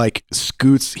 But he like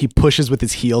scoots, he pushes with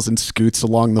his heels and scoots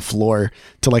along the floor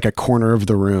to like a corner of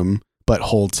the room, but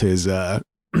holds his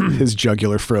his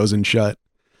jugular frozen shut.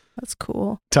 That's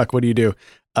cool. Tuck, what do you do?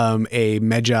 A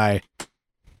Magi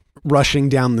rushing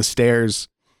down the stairs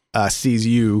sees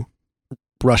you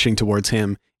rushing towards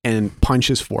him and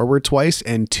punches forward twice,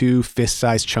 and 2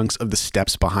 fist-sized chunks of the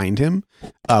steps behind him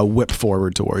whip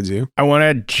forward towards you. I want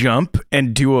to jump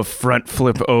and do a front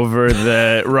flip over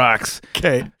the rocks.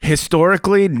 Okay.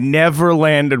 Historically, never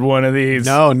landed one of these.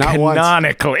 No, not once.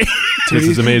 Canonically. This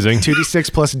is amazing.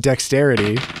 2d6 plus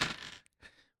dexterity.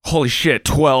 Holy shit,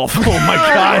 12. Oh my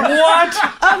God. What?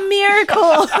 A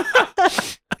miracle.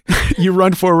 You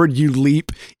run forward, you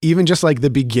leap. Even just like the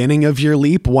beginning of your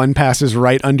leap, one passes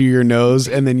right under your nose,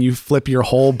 and then you flip your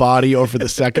whole body over the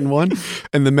second one,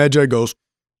 and the Medjay goes,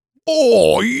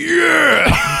 "Oh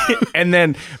yeah!" And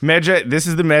then Medjay, this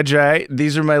is the Medjay.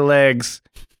 These are my legs.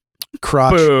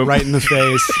 Crotch Boom. right in the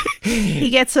face. He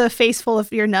gets a face full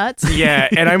of your nuts. Yeah,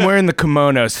 and I'm wearing the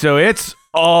kimono, so it's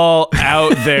all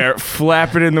out there,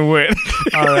 flapping in the wind.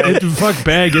 All right. Fuck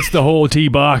bag, it's the whole T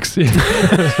box.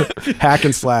 Hack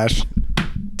and slash.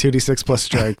 2d6 plus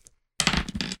strength.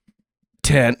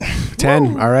 10.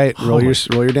 10. All right. Roll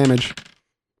your damage.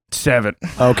 7.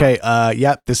 Okay.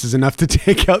 Yep. This is enough to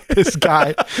take out this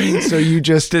guy. So you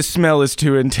just. This smell is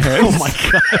too intense. Oh my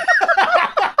god.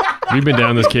 We've been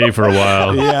down this cave for a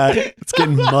while. Yeah. It's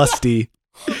getting musty.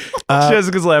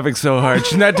 Jessica's laughing so hard.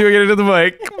 She's not doing it into the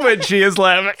mic, but she is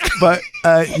laughing. But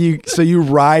you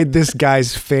ride this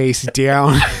guy's face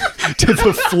down to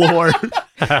the floor.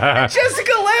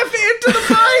 Jessica laughing into the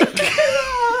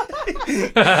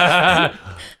mic.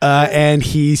 And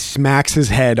he smacks his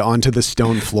head onto the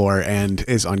stone floor and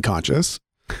is unconscious.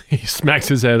 He smacks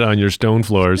his head on your stone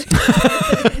floors.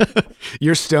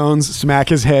 Your stones smack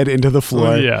his head into the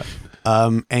floor. Yeah.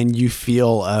 And you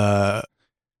feel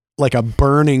like a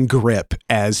burning grip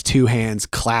as 2 hands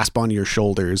clasp onto your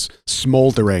shoulders,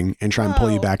 smoldering, and try and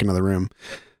pull you back into the room.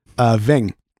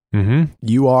 Ving, Mm-hmm.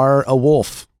 you are a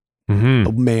wolf, Mm-hmm.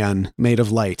 a man made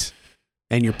of light,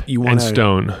 and you want And to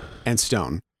stone. and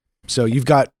stone. So you've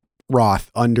got Roth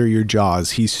under your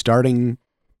jaws. He's starting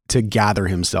to gather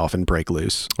himself and break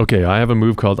loose. Okay, I have a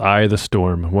move called Eye of the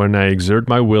Storm. When I exert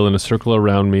my will in a circle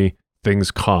around me,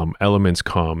 things calm, elements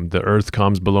calm, the earth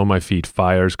calms below my feet,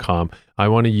 fires calm. I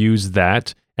want to use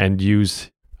that and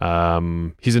use,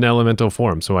 he's an elemental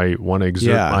form, so I want to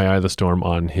exert my Eye of the Storm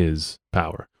on his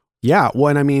power. Yeah, well,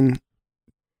 and I mean,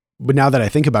 but now that I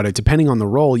think about it, depending on the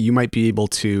role, you might be able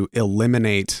to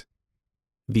eliminate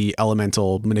the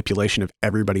elemental manipulation of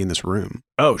everybody in this room.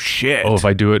 Oh, shit. Oh, if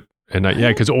I do it,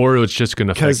 because or it's just going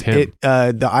to affect Because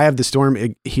him. the Eye of the Storm,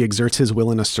 he exerts his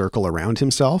will in a circle around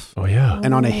himself. Oh, yeah.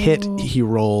 And on a hit, he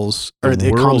rolls, or The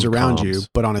it calms world around calms. you,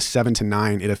 but on a 7 to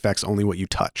 9, it affects only what you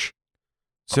touch.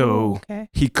 So Okay.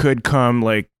 he could come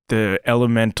like the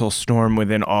elemental storm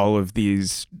within all of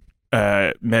these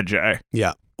Medjay.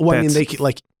 Yeah. Well, I mean, That's- they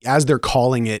like, as they're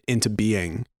calling it into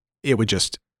being, it would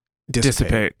just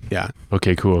dissipate. Yeah.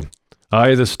 Okay, cool. Eye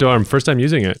of the Storm. First time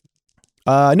using it.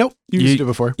 Nope. You You- used it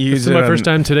before. This Use is my first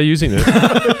time today using it.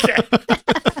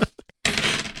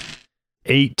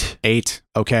 8. 8.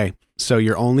 Okay. So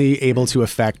you're only able to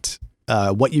affect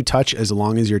what you touch as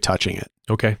long as you're touching it.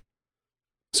 Okay.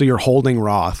 So you're holding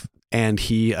Roth, and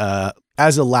he,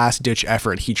 as a last ditch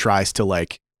effort, he tries to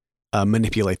like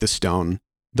manipulate the stone,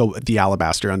 the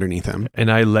alabaster underneath him.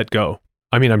 And I let go.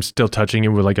 I mean, I'm still touching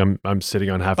him with like I'm sitting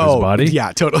on half his body.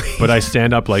 Yeah, totally. But I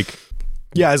stand up like,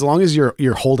 yeah, as long as you're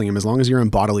holding him, as long as you're in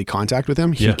bodily contact with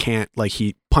him, he Yeah. can't, like,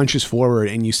 he punches forward,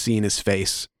 and you see in his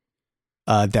face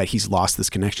that he's lost this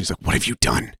connection. He's like, "What have you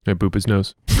done?" I boop his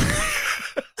nose.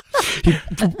 He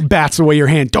bats away your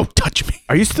hand. "Don't touch me."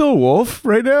 Are you still a wolf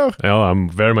right now? Oh, I'm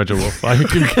very much a wolf. I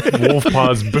can wolf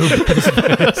paws boop his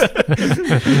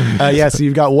face. Yeah, so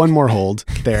you've got one more hold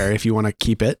there if you want to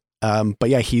keep it. But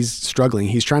yeah, he's struggling.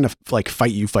 He's trying to like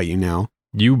fight you now.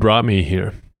 You brought me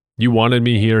here. You wanted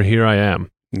me here. Here I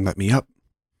am. Let me up,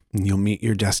 and you'll meet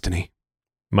your destiny.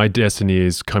 My destiny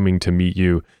is coming to meet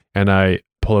you. And I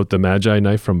pull out the Magi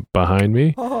knife from behind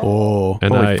me. Oh,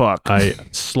 And Holy I, fuck. I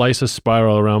slice a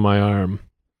spiral around my arm.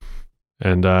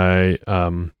 And I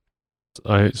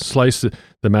slice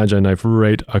the Magi knife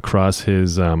right across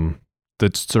his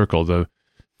the circle, the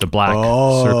black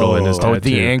circle in his tattoo. Oh,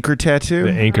 the anchor tattoo?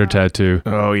 The anchor tattoo.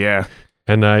 Oh, yeah.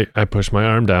 And I push my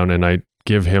arm down and I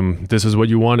give him, this is what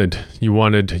you wanted.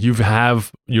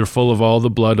 You're full of all the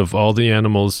blood of all the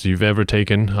animals you've ever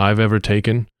taken, I've ever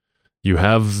taken. You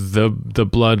have the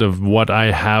blood of what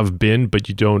I have been, but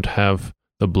you don't have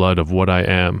the blood of what I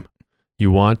am.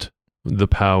 You want the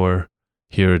power,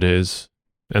 here it is.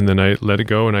 And then I let it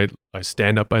go and I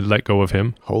stand up, I let go of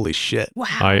him. holy shit. Wow.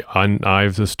 I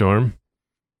un-Ive the storm.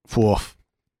 Woof.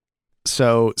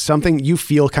 So something you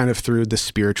feel kind of through the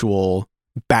spiritual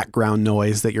background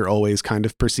noise that you're always kind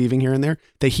of perceiving here and there,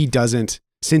 that he doesn't,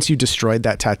 since you destroyed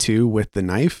that tattoo with the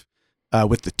knife,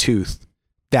 with the tooth,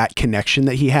 that connection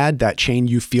that he had, that chain,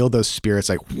 you feel those spirits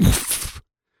like woof,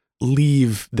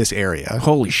 leave this area.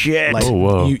 Holy shit. Like Oh,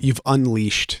 whoa. you've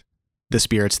unleashed the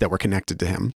spirits that were connected to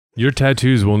him. Your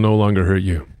tattoos will no longer hurt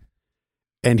you.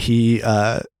 And he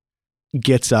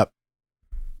gets up,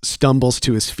 stumbles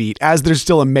to his feet as there's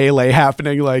still a melee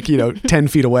happening, like, 10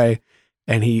 feet away.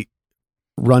 And he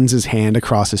runs his hand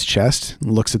across his chest,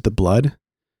 looks at the blood,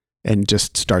 and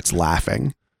just starts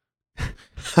laughing.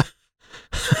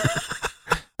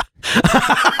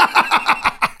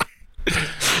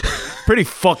 Pretty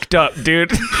fucked up,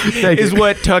 dude. Thank is you.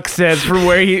 what Tuck says from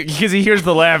where because he hears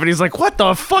the laugh and he's like, what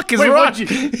the fuck is wrong?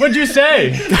 What'd you say?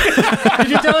 Did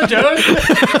you tell a joke?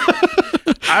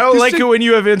 I don't like it when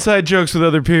you have inside jokes with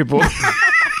other people.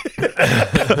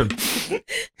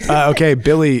 Okay,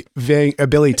 Billy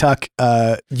Tuck,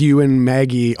 you and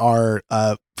Maggie are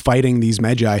fighting these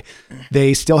Magi.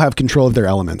 They still have control of their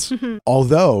elements. Mhm.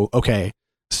 Although, okay,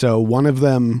 so one of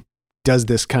them does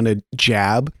this kind of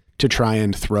jab to try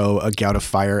and throw a gout of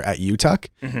fire at you, Tuck,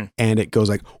 and it goes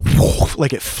like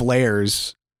it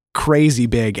flares crazy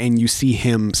big, and you see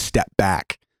him step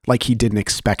back like he didn't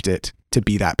expect it to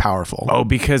be that powerful. Oh,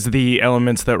 because the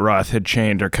elements that Roth had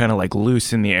chained are kind of like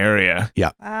loose in the area.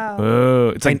 Wow. Oh,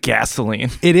 it's like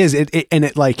gasoline. It is.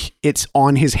 It's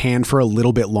on his hand for a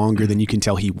little bit longer than you can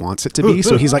tell he wants it to be.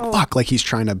 So he's like, fuck, like he's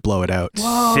trying to blow it out.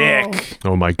 Whoa. Sick.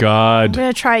 Oh my I'm God.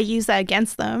 going to try to use that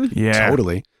against them. Yeah.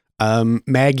 Totally.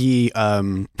 Maggie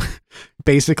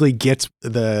basically gets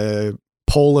the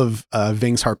pole of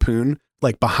Ving's harpoon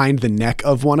like behind the neck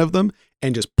of one of them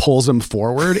and just pulls him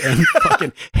forward and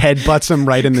fucking headbutts him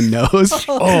right in the nose.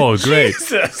 Oh, great.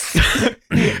 Jesus.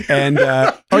 And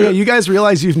you guys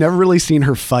realize you've never really seen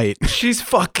her fight. She's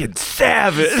fucking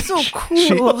savage. So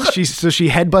cool. She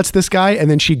headbutts this guy and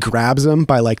then she grabs him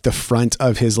by like the front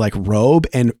of his like robe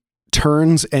and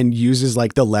turns and uses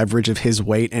like the leverage of his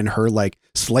weight and her like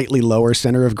slightly lower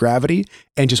center of gravity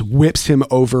and just whips him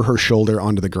over her shoulder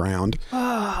onto the ground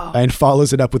and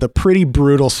follows it up with a pretty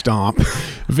brutal stomp.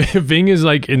 Ving is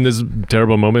like in this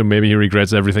terrible moment. Maybe he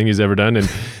regrets everything he's ever done,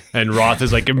 and Roth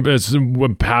is like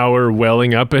power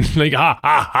welling up and like ha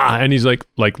ha ha, and he's like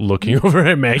looking over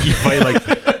at Maggie fight like,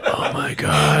 oh my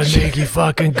God, Maggie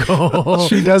fucking go.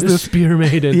 She does this spear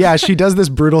maiden. Yeah, she does this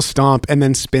brutal stomp and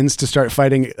then spins to start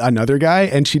fighting another guy,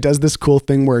 and she does this cool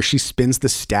thing where she spins the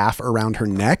staff around her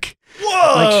neck.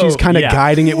 Whoa. Like she's kind of Yeah.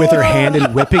 guiding it with her hand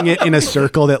and whipping it in a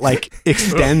circle that like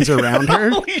extends around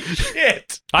her. Holy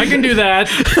shit. I can do that.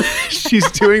 She's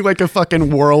doing like a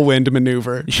fucking whirlwind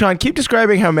maneuver. Sean, keep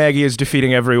describing how Maggie is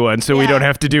defeating everyone so we Yeah. don't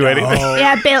have to do anything.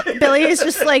 Yeah, Billy is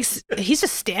just like, he's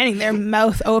just standing there,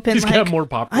 mouth open. He's like, got more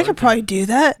popcorn. I could probably do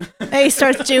that. And he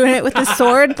starts doing it with his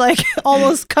sword, like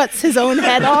almost cuts his own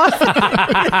head off.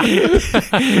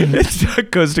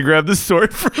 Tuck goes to grab the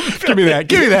sword from Give me that.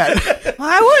 Give me that. Well,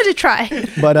 I wanted to try.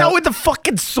 But Not with the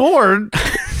fucking sword.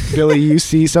 Billy, you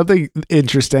see something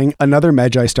interesting. Another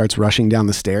Magi starts rushing down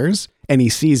the stairs and he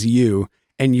sees you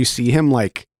and you see him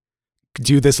like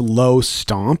do this low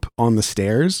stomp on the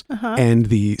stairs Uh-huh. and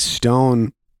the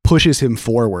stone pushes him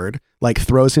forward, like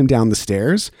throws him down the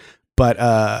stairs.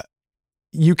 But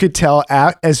you could tell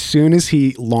as soon as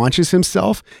he launches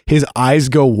himself, his eyes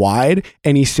go wide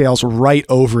and he sails right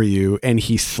over you and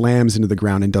he slams into the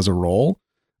ground and does a roll.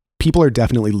 People are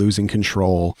definitely losing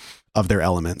control of their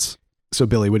elements. So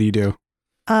Billy, what do you do?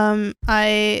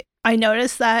 I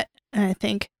noticed that and I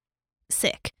think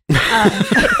sick.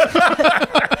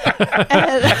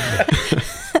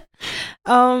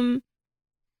 And,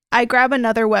 I grab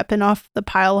another weapon off the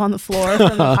pile on the floor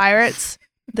from the pirates.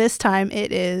 This time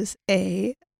it is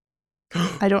a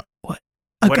What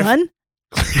if- gun?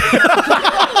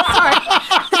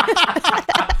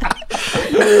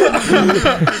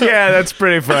 Yeah, that's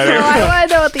pretty funny. No, I want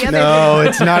to know what the other No,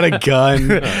 it's not a gun.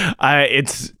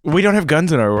 We don't have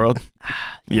guns in our world.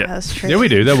 Yeah, Yeah. that's true. Yeah, we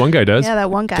do. That one guy does. Yeah,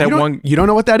 that one guy. That one You don't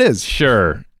know what that is?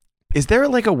 Sure. is there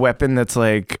like a weapon that's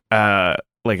like a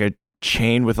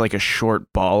chain with like a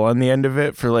short ball on the end of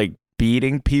it for like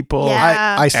beating people?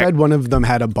 Yeah. I said one of them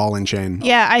had a ball and chain.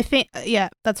 Yeah, I think,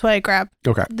 that's what I grabbed.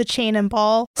 Okay. The chain and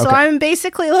ball. So Okay. I'm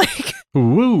basically like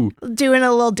Woo. doing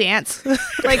a little dance,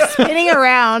 like spinning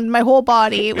around my whole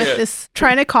body with this,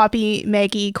 trying to copy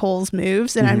Maggie Cole's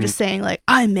moves. And I'm just saying like,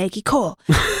 I'm Maggie Cole.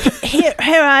 Here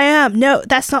I am. No,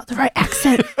 that's not the right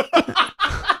accent.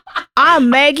 I'm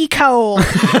Maggie Cole.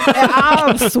 And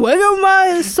I'm swinging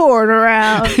my sword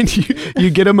around. And you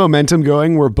get a momentum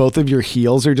going where both of your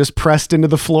heels are just pressed into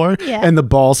the floor Yeah. and the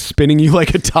ball's spinning you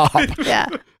like a top. Yeah.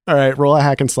 All right, roll a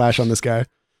hack and slash on this guy.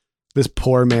 This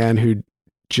poor man who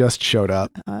just showed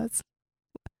up. It's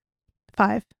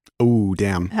 5. Oh,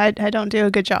 damn. I don't do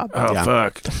a good job. Oh, Yeah.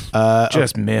 fuck.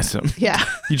 Just miss him. Yeah.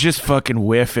 You just fucking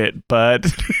whiff it, bud.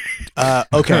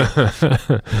 Okay.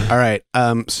 All right.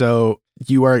 So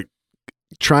you are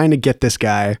trying to get this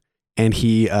guy, and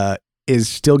he is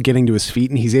still getting to his feet,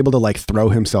 and he's able to like throw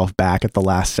himself back at the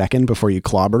last second before you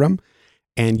clobber him,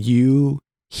 and you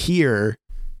hear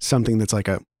something that's like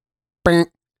a bang,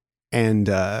 and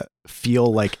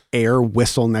feel like air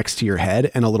whistle next to your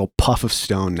head and a little puff of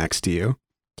stone next to you.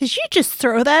 Did you just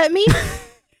throw that at me?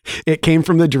 It came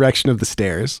from the direction of the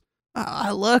stairs.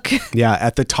 I look. Yeah,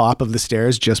 at the top of the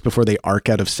stairs, just before they arc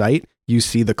out of sight, you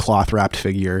see the cloth-wrapped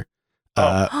figure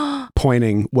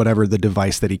pointing whatever the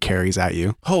device that he carries at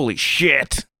you. Holy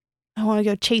shit. I want to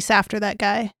go chase after that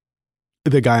guy.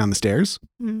 The guy on the stairs?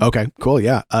 Mm. Okay, cool,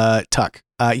 yeah. Tuck,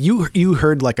 you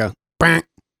heard like a bang,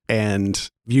 and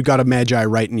you got a Magi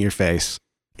right in your face.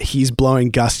 He's blowing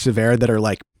gusts of air that are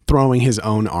like throwing his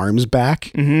own arms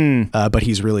back, but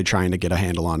he's really trying to get a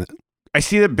handle on it. I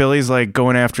see that Billy's like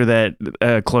going after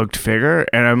that cloaked figure,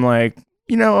 and I'm like,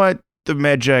 you know what? The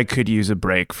Magi could use a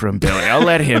break from Billy. I'll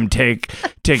let him take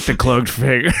the cloaked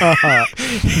figure.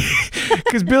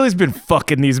 Because Billy's been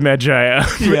fucking these Magi up.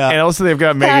 Yeah. And also they've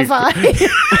got Maggie. Have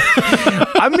I?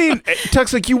 I mean,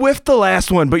 Tuck's like, you whiffed the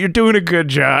last one, but you're doing a good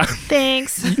job.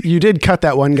 Thanks. You did cut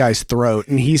that one guy's throat,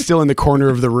 and he's still in the corner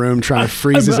of the room trying to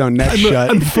freeze his own neck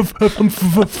shut. I'm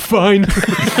fine.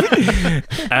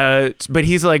 But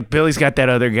he's like, Billy's got that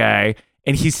other guy,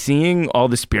 and he's seeing all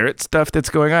the spirit stuff that's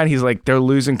going on. He's like, they're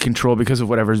losing control because of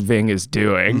whatever Ving is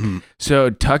doing. Mm-hmm. So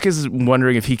Tuck is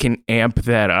wondering if he can amp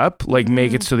that up, like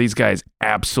make it so these guys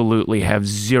absolutely have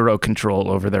zero control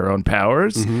over their own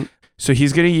powers. Mm-hmm. So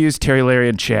he's going to use Terry, Larry,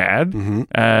 and Chad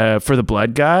for the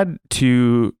Blood God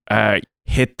to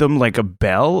hit them like a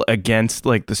bell against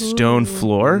like the stone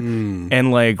floor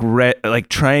and like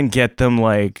try and get them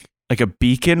like a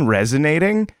beacon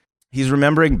resonating. He's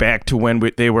remembering back to when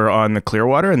they were on the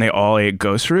Clearwater and they all ate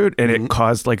ghost root, and it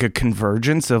caused like a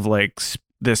convergence of like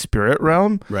the spirit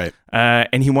realm. Right.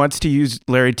 And he wants to use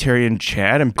Larry, Terry, and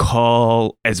Chad and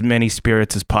call as many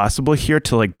spirits as possible here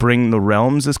to like bring the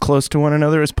realms as close to one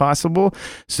another as possible,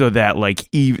 so that like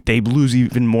they lose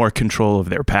even more control of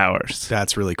their powers.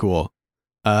 That's really cool.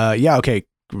 Yeah, okay.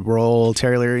 Roll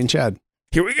Terry, Larry, and Chad.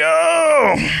 Here we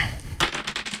go.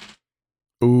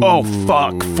 Ooh. Oh,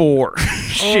 fuck. 4.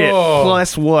 Shit. Oh.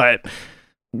 Plus what?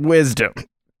 Wisdom,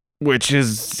 which is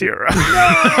 0. What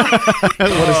a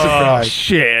Oh, surprise.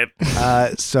 shit.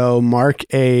 So mark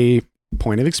a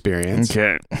point of experience,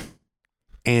 Okay.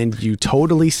 and you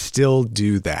totally still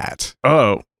do that.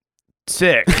 Oh,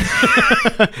 sick.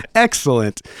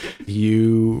 Excellent.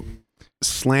 You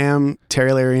slam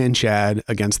Terry, Larry, and Chad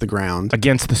against the ground.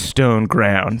 Against the stone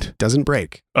ground. Doesn't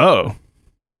break. Oh.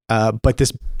 But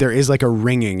there is like a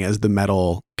ringing as the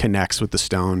metal connects with the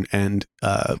stone, and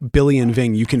Billy and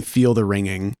Ving, you can feel the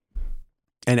ringing,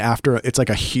 and after it's like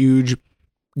a huge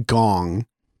gong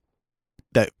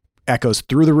that echoes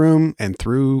through the room and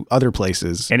through other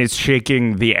places. And it's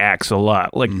shaking the axe a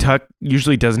lot. Like Tuck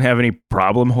usually doesn't have any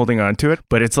problem holding on to it,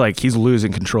 but it's like he's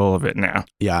losing control of it now.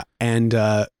 Yeah, and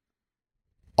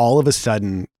all of a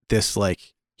sudden, this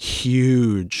like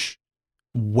huge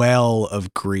well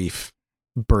of grief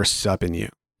bursts up in you,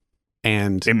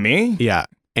 and In me? yeah,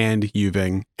 and you,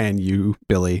 Ving, and you,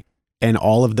 Billy, and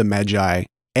all of the Magi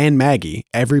and Maggie,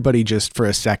 everybody just for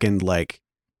a second like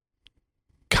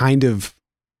kind of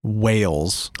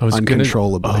wails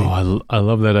uncontrollably. I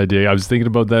love that idea. I was thinking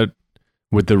about that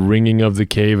with the ringing of the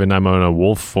cave, and I'm on a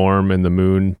wolf form in the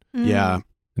moon, Yeah,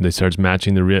 and they starts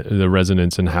matching the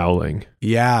resonance and howling.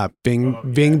 yeah.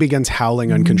 Ving begins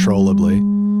howling uncontrollably,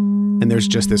 and there's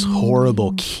just this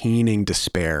horrible keening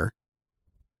despair.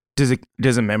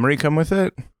 Does a memory come with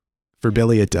it? For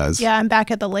Billy, it does. Yeah, I'm back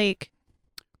at the lake.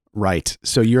 Right.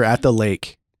 So you're at the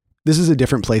lake. This is a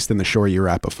different place than the shore you were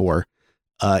at before.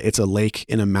 It's a lake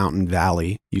in a mountain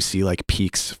valley. You see like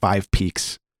peaks, 5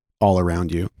 peaks all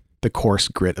around you. The coarse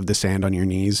grit of the sand on your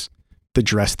knees. The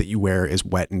dress that you wear is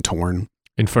wet and torn.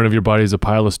 In front of your body is a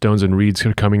pile of stones, and reeds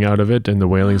are coming out of it, and the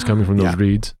wailing's coming from those Yeah.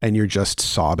 reeds. And you're just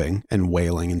sobbing and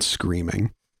wailing and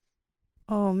screaming.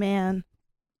 Oh, man.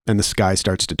 And the sky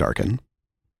starts to darken.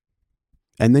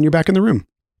 And then you're back in the room.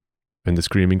 And the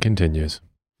screaming continues.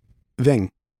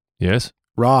 Ving, Yes?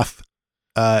 Roth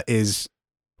is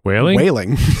Wailing?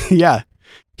 wailing. Yeah.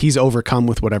 He's overcome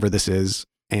with whatever this is.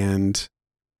 And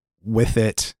with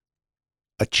it,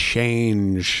 a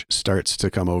change starts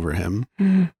to come over him.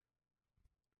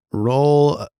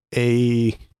 Roll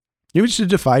you should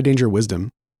defy danger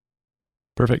wisdom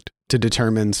Perfect. to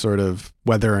determine sort of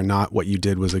whether or not what you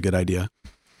did was a good idea.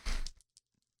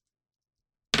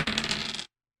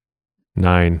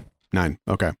 9. 9.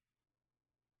 Okay.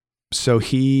 So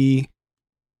he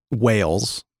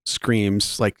wails,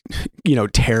 screams, like,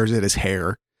 tears at his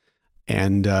hair.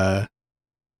 And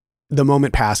the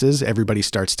moment passes, everybody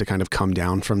starts to kind of come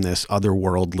down from this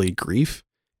otherworldly grief.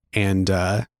 And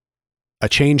a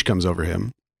change comes over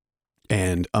him.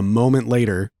 And a moment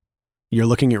later, you're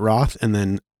looking at Roth, and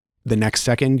then the next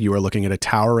second, you are looking at a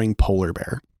towering polar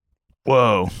bear.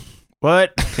 Whoa.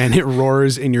 What? And it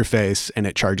roars in your face, and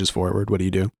it charges forward. What do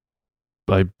you do?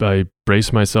 I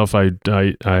brace myself. I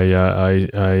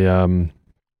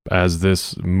as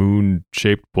this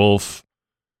moon-shaped wolf,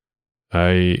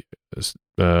 I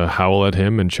howl at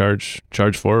him and charge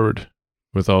forward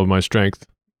with all of my strength.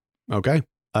 Okay.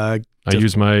 I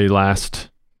use my last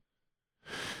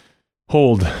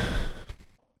hold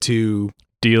to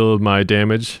deal my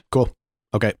damage. Cool.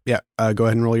 Okay. Yeah. Go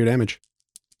ahead and roll your damage.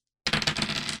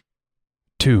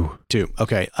 2.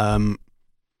 Okay.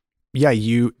 Yeah,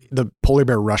 the polar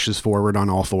bear rushes forward on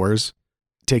all fours,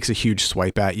 takes a huge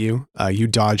swipe at you. You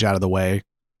dodge out of the way,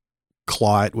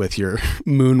 claw it with your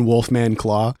moon wolfman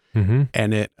claw,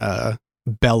 and it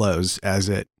bellows as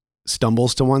it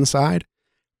stumbles to one side.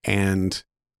 And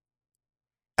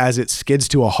as it skids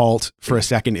to a halt for a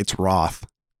second, it's Roth,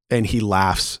 and he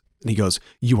laughs and he goes,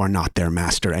 "You are not their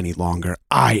master any longer.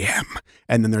 I am."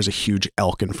 And then there's a huge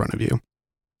elk in front of you.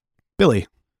 Billy,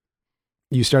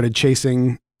 you started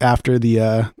chasing after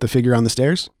the figure on the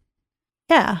stairs?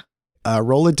 Yeah.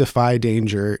 Roll a defy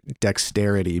danger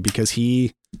dexterity, because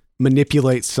he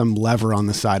manipulates some lever on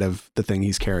the side of the thing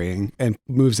he's carrying and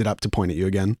moves it up to point at you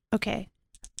again. Okay.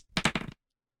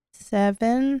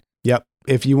 7. Yep.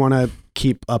 If you want to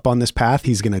keep up on this path,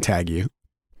 he's going to tag you.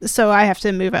 So I have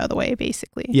to move out of the way,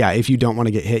 basically. Yeah. If you don't want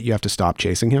to get hit, you have to stop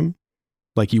chasing him.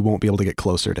 Like, you won't be able to get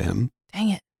closer to him. Dang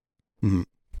it. Mm-hmm.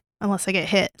 Unless I get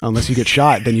hit. Unless you get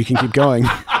shot, then you can keep going.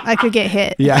 I could get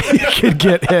hit. Yeah, you could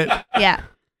get hit. Yeah.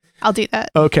 I'll do that.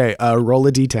 Okay. Roll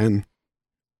a d10. I'm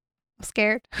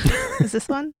scared. Is this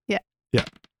one? Yeah. Yeah.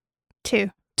 2.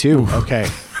 2. Okay.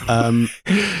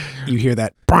 You hear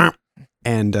that,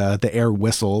 and the air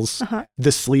whistles. Uh-huh.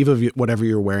 The sleeve of whatever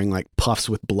you're wearing like puffs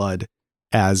with blood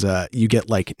as you get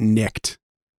like nicked.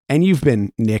 And you've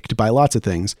been nicked by lots of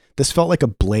things. This felt like a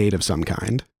blade of some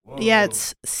kind. Yeah,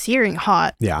 it's searing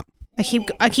hot. Yeah.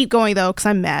 I keep going though, because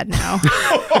I'm mad now.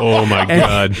 Oh my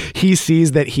God. He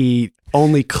sees that he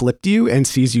only clipped you and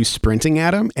sees you sprinting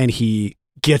at him, and he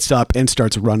gets up and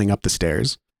starts running up the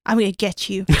stairs. I'm going to get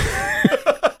you.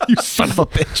 You son of a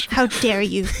bitch. How dare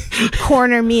you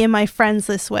corner me and my friends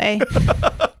this way.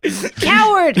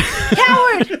 Coward!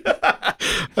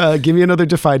 Coward! Give me another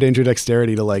defy danger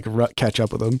dexterity to like catch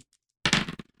up with him.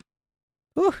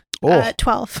 Ooh,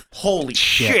 12. Holy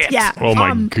shit. Yeah. Oh my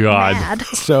I'm God. mad.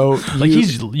 So Like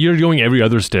you're going every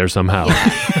other stair somehow.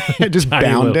 just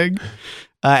bounding.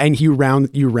 And you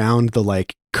round the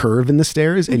like curve in the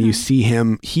stairs, and you see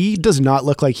him. He does not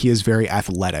look like he is very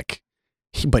athletic,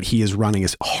 but he is running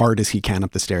as hard as he can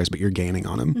up the stairs, but you're gaining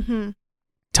on him. Mm-hmm.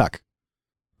 Tuck,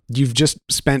 you've just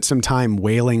spent some time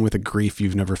wailing with a grief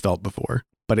you've never felt before,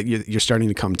 but you're starting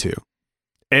to come to.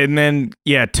 And then,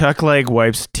 yeah, Tuck like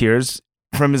wipes tears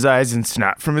from his eyes and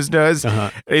snot from his nose.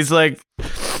 He's like,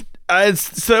 I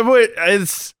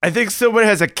think someone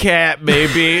has a cat,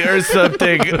 maybe, or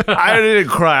something. I didn't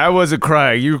cry. I wasn't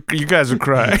crying. You guys were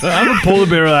crying. I have a polar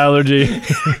bear allergy.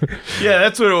 Yeah,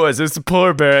 that's what it was. It's a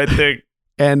polar bear, I think.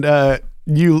 And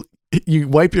you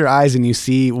wipe your eyes and you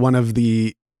see one of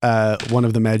the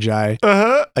Magi,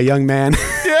 a young man,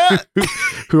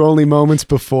 who only moments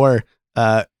before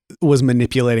was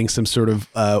manipulating some sort of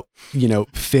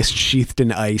fist sheathed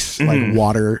in ice, like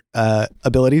water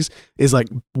abilities, is like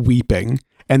weeping.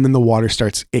 And then the water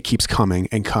keeps coming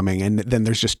and coming, and then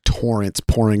there's just torrents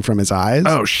pouring from his eyes.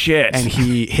 Oh shit. And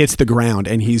he hits the ground,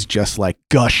 and he's just like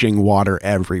gushing water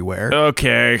everywhere.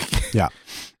 Okay. Yeah.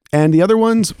 And the other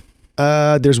ones,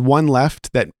 there's one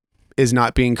left that is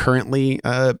not being currently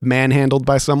manhandled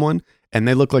by someone, and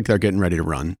they look like they're getting ready to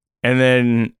run. And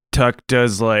then Tuck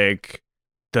does like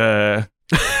the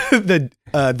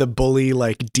bully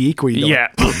like deke where you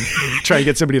try to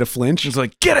get somebody to flinch. It's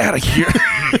like, get out of here.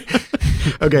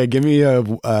 Okay, give me a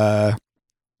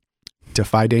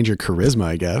defy danger charisma,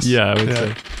 I guess. Yeah, I would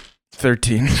say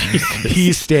 13.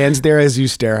 He stands there as you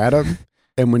stare at him,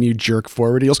 and when you jerk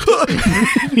forward, he goes,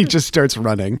 he just starts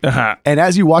running. And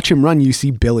as you watch him run, you see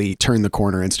Billy turn the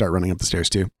corner and start running up the stairs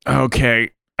too.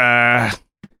 Okay.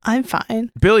 I'm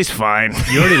fine. Billy's fine.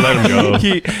 You already let him go.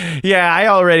 I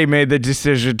already made the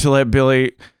decision to let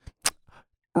Billy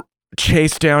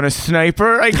chase down a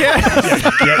sniper, I guess.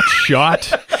 Get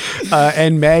shot.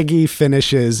 And Maggie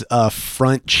finishes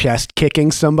front chest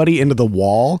kicking somebody into the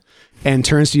wall and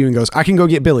turns to you and goes, I can go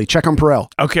get Billy. Check on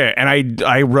Perel. Okay, and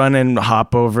I run and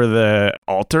hop over the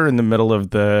altar in the middle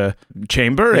of the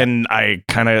chamber, and I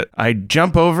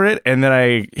jump over it, and then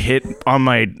I hit on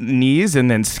my knees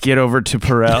and then skid over to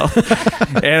Perel.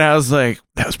 And I was like,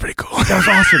 that was pretty cool. That was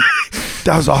awesome.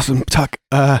 That was awesome, Tuck.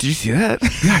 Did you see that?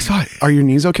 Yeah, I saw it. Are your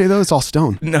knees okay, though? It's all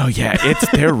stone. No, yeah,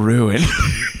 they're ruined.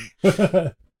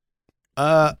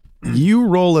 You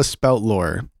roll a spout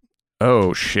lore.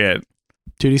 Oh, shit.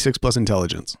 2d6 plus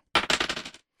intelligence.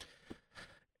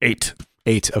 8.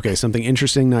 8. Okay, something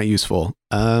interesting, not useful.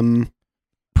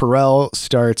 Perel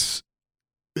starts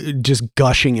just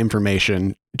gushing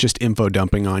information, just info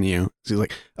dumping on you. So he's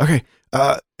like, okay,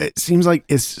 it seems like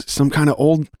it's some kind of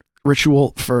old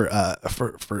ritual for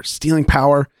stealing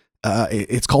power.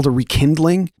 It's called a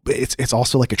rekindling. It's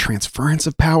also like a transference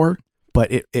of power,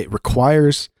 but it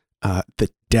requires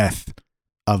the death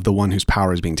of the one whose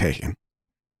power is being taken.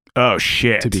 Oh,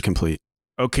 shit. To be complete.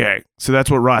 Okay, so that's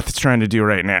what Roth is trying to do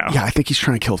right now. Yeah, I think he's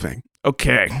trying to kill Ving.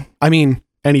 Okay. I mean,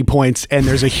 and he points, and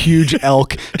there's a huge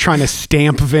elk trying to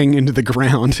stamp Ving into the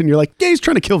ground, and you're like, yeah, he's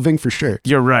trying to kill Ving for sure.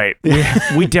 You're right.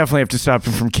 We definitely have to stop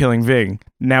him from killing Ving,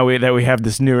 now that we have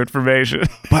this new information.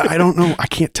 But I don't know. I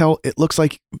can't tell. It looks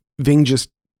like Ving just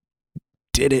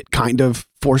did it, kind of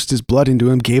forced his blood into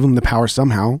him, gave him the power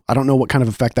somehow. I don't know what kind of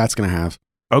effect that's going to have.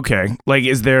 Okay. Like,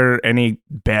 is there any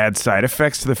bad side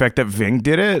effects to the fact that Ving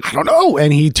did it? I don't know.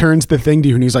 And he turns the thing to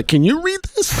you and he's like, can you read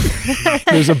this?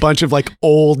 There's a bunch of like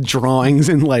old drawings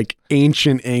in like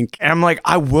ancient ink. And I'm like,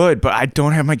 I would, but I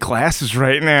don't have my glasses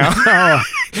right now.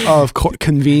 Oh, of course.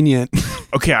 Convenient.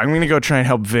 Okay, I'm going to go try and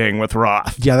help Ving with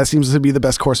Roth. Yeah, that seems to be the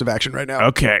best course of action right now.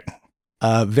 Okay.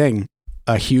 Ving,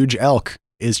 a huge elk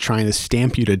is trying to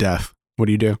stamp you to death. What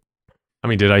do you do? I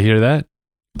mean, did I hear that?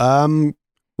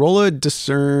 Roll a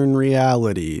discern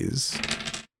realities.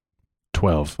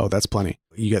 12. Oh, that's plenty.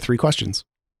 You get 3 questions.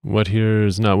 What here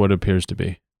is not what appears to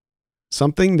be.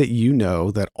 Something that you know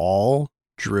that all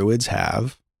druids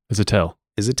have It's a tell.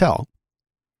 is a tell.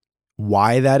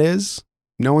 Why that is,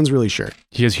 no one's really sure.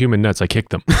 He has human nuts. I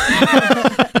kicked them.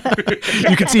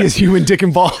 You can see his human dick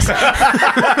and balls. Lame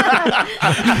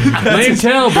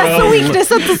tell, bro. That's the weakness.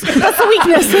 That's the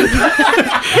weakness.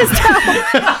 His tell.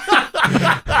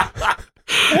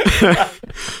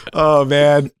 Oh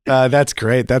man, that's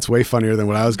great. That's way funnier than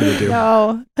what I was going to do.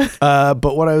 No.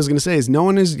 But what I was going to say is no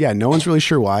one's really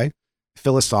sure why.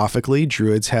 Philosophically,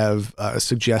 druids have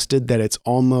suggested that it's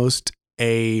almost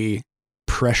a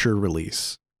pressure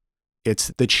release.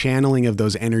 It's the channeling of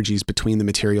those energies between the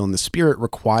material and the spirit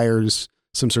requires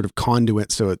some sort of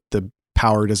conduit so the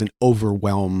power doesn't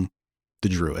overwhelm the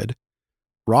druid.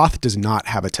 Roth does not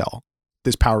have a tell.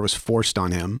 This power was forced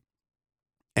on him,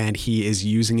 and he is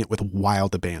using it with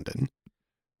wild abandon.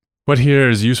 What here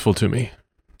is useful to me?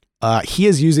 He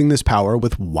is using this power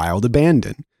with wild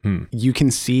abandon. You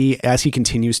can see as he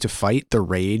continues to fight, the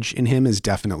rage in him is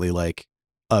definitely like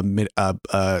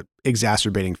a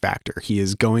exacerbating factor. He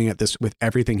is going at this with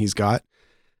everything he's got.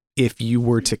 If you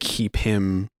were to keep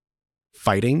him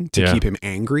fighting, to keep him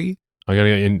angry, I gotta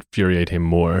infuriate him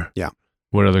more. Yeah.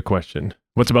 What other question?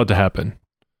 What's about to happen?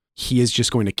 He is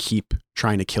just going to keep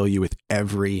trying to kill you with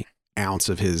every ounce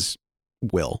of his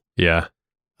will. Yeah.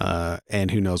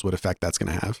 And who knows what effect that's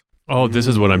going to have. Oh, this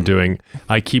is what I'm doing.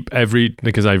 I keep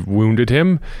because I've wounded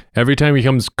him. Every time he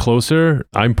comes closer,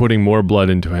 I'm putting more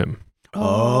blood into him.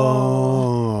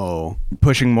 Oh.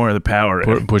 Pushing more of the power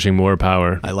in. Pushing more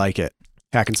power. I like it.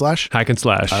 Hack and slash? Hack and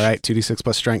slash. All right, 2d6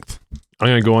 plus strength. I'm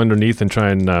going to go underneath and try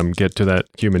and get to that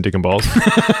human dick and balls.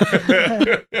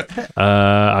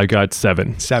 I got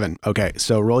 7. 7. Okay,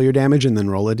 so roll your damage and then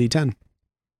roll a d10.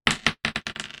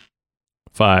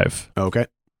 5. Okay.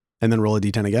 And then roll a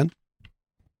d10 again.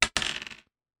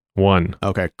 1.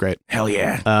 Okay, great. Hell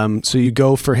yeah. So you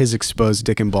go for his exposed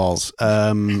dick and balls.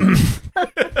 Are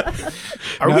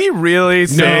we really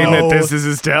saying that this is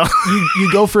his tell?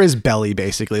 You go for his belly,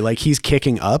 basically. Like he's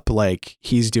kicking up, like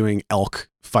he's doing elk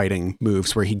fighting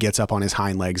moves where he gets up on his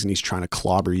hind legs and he's trying to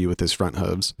clobber you with his front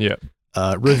hooves. Yeah.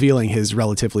 Revealing his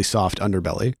relatively soft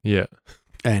underbelly. Yeah.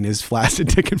 And his flaccid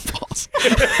dick and balls.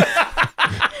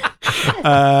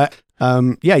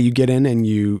 Yeah, you get in and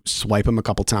you swipe him a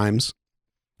couple times.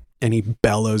 And he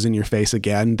bellows in your face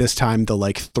again. This time the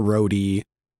like throaty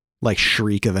like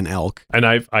shriek of an elk. And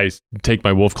I take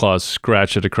my wolf claws,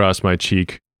 scratch it across my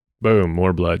cheek. Boom,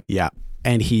 more blood. Yeah.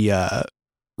 And he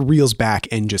reels back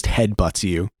and just headbutts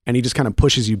you. And he just kind of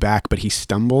pushes you back, but he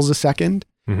stumbles a second.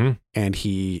 Mm-hmm. And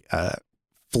he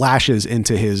flashes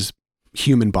into his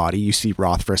human body. You see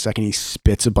Roth for a second. He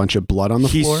spits a bunch of blood on the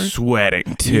floor. He's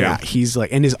sweating too. Yeah, he's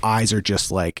like, and his eyes are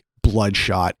just like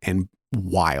bloodshot and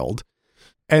wild.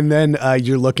 And then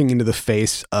you're looking into the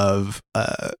face of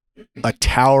a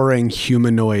towering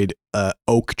humanoid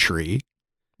oak tree.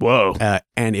 Whoa.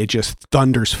 And it just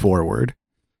thunders forward.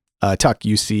 Tuck,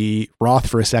 you see Roth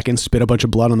for a second spit a bunch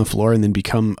of blood on the floor and then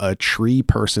become a tree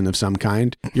person of some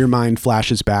kind. Your mind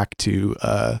flashes back to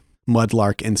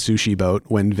Mudlark and Sushi Boat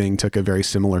when Ving took a very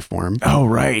similar form. Oh,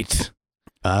 right.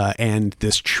 And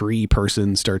this tree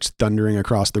person starts thundering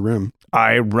across the room.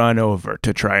 I run over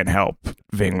to try and help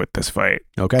Ving with this fight.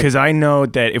 Okay. Because I know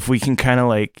that if we can kind of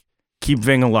like keep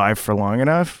Ving alive for long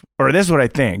enough, or this is what I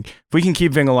think, if we can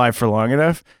keep Ving alive for long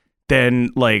enough, then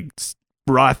like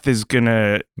Roth is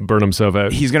gonna burn himself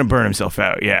out. He's gonna burn himself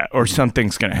out, yeah, or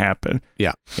something's gonna happen.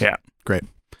 Yeah. Great.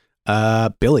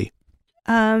 Billy.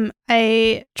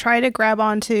 I try to grab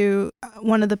onto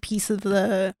one of the pieces of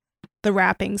the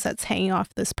wrappings that's hanging off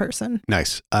this person.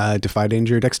 Nice. Defy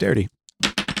danger, dexterity.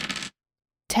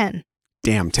 10.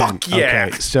 Damn, 10. Fuck yeah.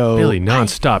 Okay, so Billy,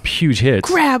 nonstop, huge hits.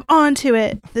 Grab onto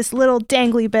it. This little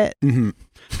dangly bit. Mhm.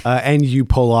 And you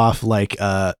pull off like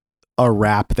a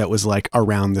wrap that was like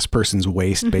around this person's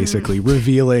waist, basically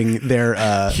revealing their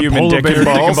human dick and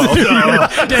balls.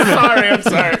 Damn it.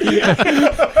 Sorry.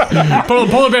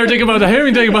 Polar bear, dig about the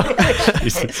herring, dig about.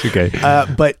 It's okay.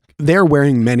 But they're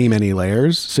wearing many, many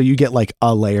layers, so you get like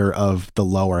a layer of the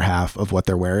lower half of what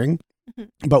they're wearing.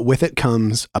 But with it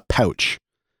comes a pouch,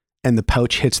 and the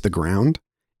pouch hits the ground,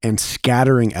 and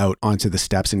scattering out onto the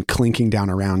steps and clinking down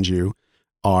around you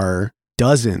are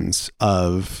dozens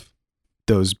of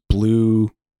those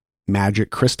blue magic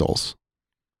crystals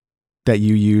that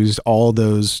you used all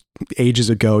those ages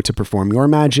ago to perform your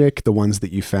magic, the ones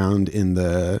that you found in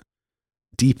the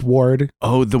deep ward.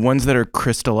 Oh, the ones that are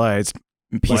crystallized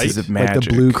pieces of magic. Like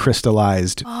the blue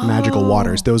crystallized magical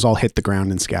waters. Those all hit the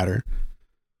ground and scatter.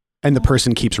 And the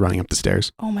person keeps running up the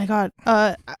stairs. Oh my God.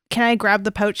 Can I grab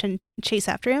the pouch and chase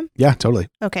after him? Yeah, totally.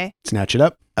 Okay. Snatch it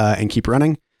up and keep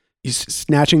running.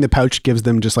 Snatching the pouch gives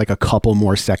them just like a couple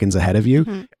more seconds ahead of you.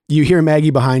 Mm-hmm. You hear Maggie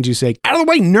behind you say, "Out of the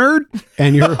way, nerd!"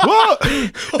 And you're, whoa!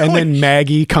 And then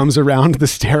Maggie comes around the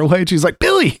stairway and she's like,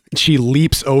 "Billy!" And she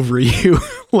leaps over you,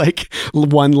 like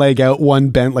one leg out, one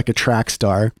bent like a track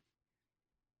star.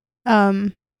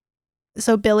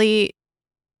 So Billy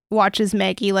watches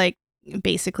Maggie like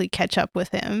basically catch up with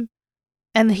him,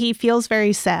 and he feels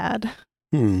very sad.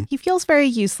 He feels very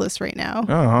useless right now.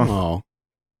 Oh.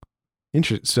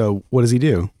 Interesting. So what does he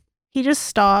do? He just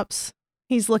stops.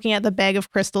 He's looking at the bag of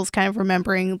crystals, kind of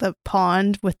remembering the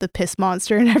pond with the piss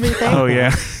monster and everything. Oh,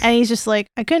 yeah. And he's just like,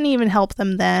 I couldn't even help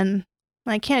them then.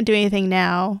 I can't do anything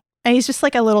now. And he's just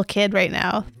like a little kid right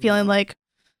now, feeling like,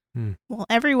 well,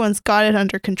 everyone's got it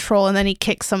under control. And then he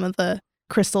kicks some of the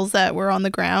crystals that were on the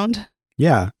ground.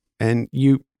 Yeah. And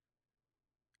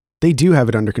they do have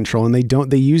it under control, and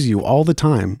they use you all the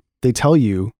time. They tell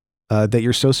you that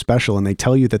you're so special, and they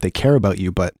tell you that they care about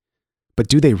you, but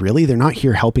do they really? They're not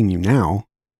here helping you now.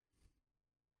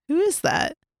 Who is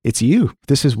that? It's you.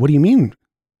 What do you mean?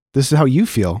 This is how you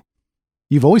feel.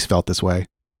 You've always felt this way.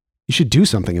 You should do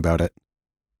something about it.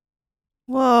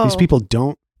 Whoa. These people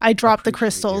don't. I dropped the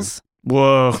crystals.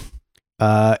 Whoa.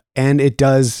 And it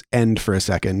does end for a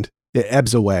second. It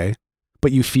ebbs away,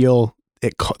 but you feel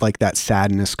it like that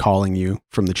sadness calling you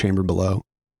from the chamber below.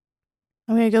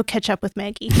 I'm going to go catch up with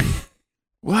Maggie.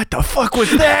 What the fuck was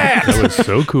that? That was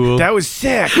so cool. That was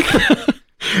sick.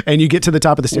 And you get to the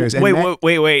top of the stairs. And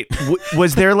Wait.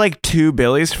 Was there like two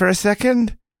Billies for a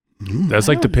second? That's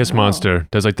like the piss monster.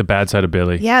 That's like the bad side of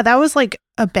Billy. Yeah, that was like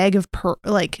a bag of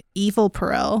evil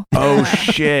Perel. Oh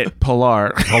shit,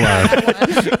 Pilar.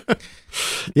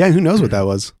 Yeah, who knows what that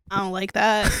was? I don't like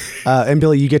that. And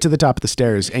Billy, you get to the top of the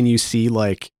stairs and you see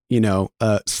like,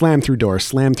 slam through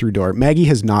door. Maggie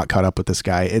has not caught up with this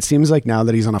guy. It seems like now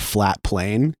that he's on a flat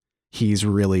plane, he's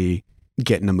really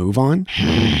getting a move on.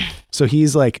 So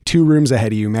he's like 2 rooms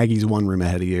ahead of you. Maggie's 1 room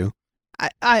ahead of you.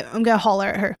 I'm going to holler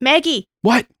at her. Maggie.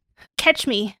 What? Catch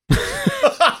me.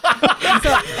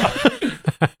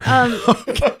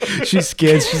 She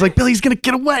skids. She's like, Billy's going to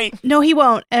get away. No, he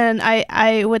won't. And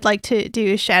I would like to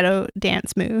do a shadow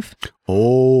dance move.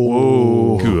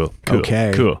 Oh. Cool.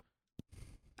 Okay. Cool.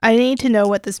 I need to know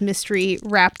what this mystery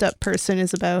wrapped up person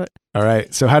is about. All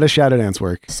right. So how does shadow dance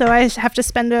work? So I have to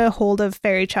spend a hold of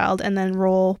fairy child and then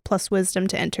roll plus wisdom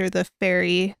to enter the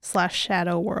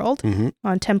fairy/shadow world. Mm-hmm.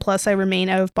 On 10 plus, I remain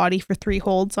out of body for 3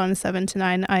 holds. On 7 to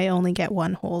 9, I only get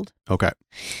 1 hold. Okay.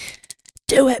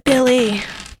 Do it, Billy.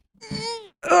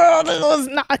 Oh, this was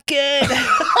not good.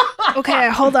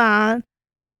 Okay, hold on.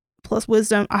 Plus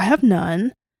wisdom, I have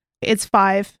none. It's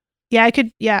 5. Yeah, I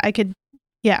could.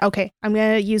 Yeah, okay. I'm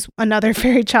going to use another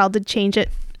fairy child to change it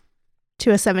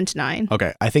to a 7 to 9.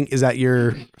 Okay. I think, is that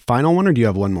your final one or do you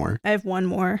have one more? I have one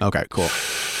more. Okay, cool.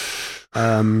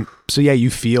 So yeah, you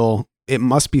feel it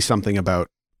must be something about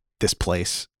this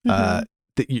place. That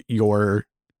your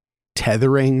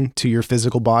tethering to your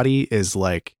physical body is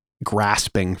like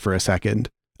grasping for a second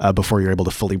before you're able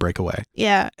to fully break away.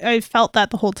 Yeah, I felt that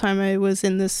the whole time I was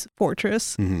in this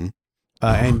fortress. Mm-hmm.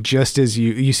 And just as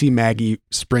you see Maggie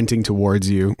sprinting towards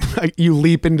you, you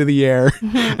leap into the air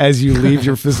as you leave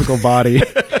your physical body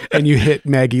and you hit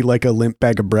Maggie like a limp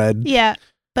bag of bread. Yeah,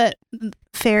 but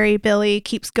Fairy Billy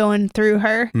keeps going through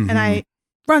her and I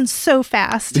run so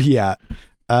fast. Yeah.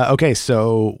 Okay,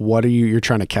 so what are you're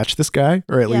trying to catch this guy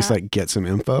or at least like get some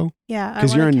info? Yeah, I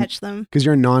want to catch them. Because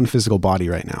you're a non-physical body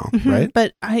right now, right?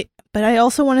 But I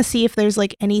also want to see if there's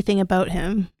like anything about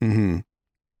him. Mm-hmm.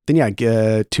 Then yeah,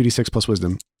 2d6 plus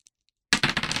wisdom.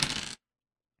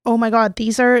 Oh my god,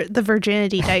 these are the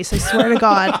virginity dice, I swear to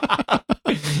god.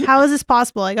 How is this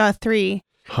possible? I got a 3.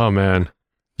 Oh man.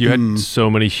 You had so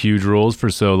many huge rolls for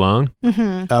so long.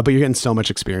 But you're getting so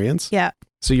much experience. Yeah.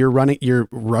 So you're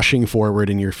rushing forward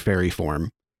in your fairy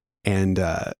form and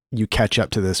you catch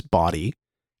up to this body.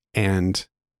 And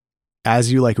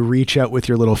as you like reach out with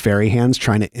your little fairy hands,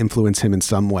 trying to influence him in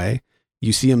some way,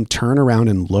 you see him turn around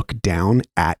and look down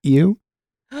at you.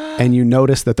 And you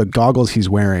notice that the goggles he's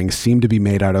wearing seem to be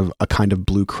made out of a kind of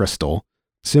blue crystal,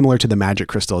 similar to the magic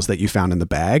crystals that you found in the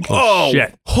bag. Oh,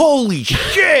 shit. Holy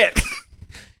shit.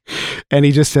 And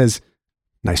he just says,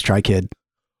 "Nice try, kid."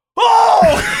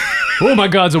 Oh my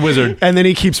God's a wizard. And then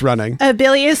he keeps running.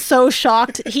 Billy is so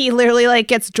shocked. He literally like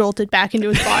gets jolted back into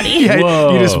his body.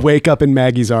 Yeah, you just wake up in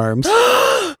Maggie's arms.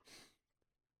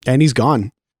 And he's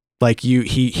gone. Like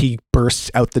he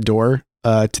bursts out the door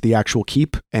to the actual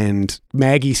keep and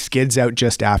Maggie skids out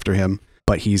just after him,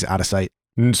 but he's out of sight.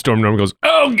 And Stormnorm goes,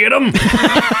 "Oh, get him."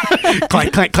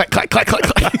 Clank, clank, clank, clank, clank, clank,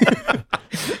 clank.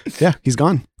 Yeah, he's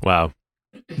gone. Wow.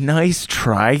 Nice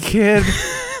try, kid.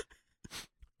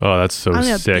 Oh, that's so I'm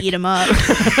gonna sick. beat him up.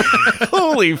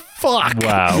 Holy fuck.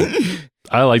 Wow.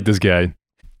 I like this guy.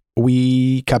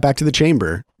 We cut back to the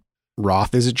chamber.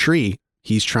 Roth is a tree.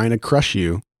 He's trying to crush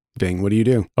you. Ving, what do you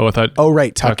do? Oh, I thought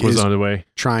right. Tuck was is on the way.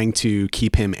 trying to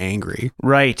keep him angry.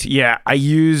 Right. Yeah. I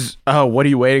use, what are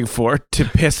you waiting for? To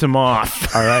piss him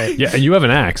off. All right. Yeah, and you have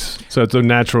an axe, so it's a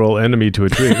natural enemy to a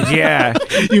tree. Yeah.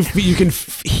 You can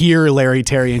hear Larry,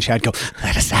 Terry, and Chad go,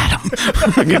 "Let us at him.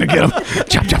 I'm going to get him.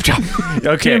 Chop, chop, chop."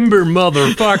 Okay. Timber,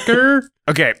 motherfucker.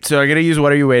 Okay. So I'm going to use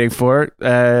what are you waiting for?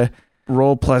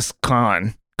 Roll plus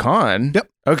con. Con? Yep.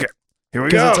 Okay. Here we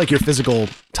Because go. it's like your physical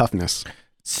toughness.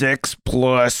 6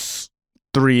 plus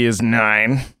 3 is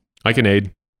 9. I can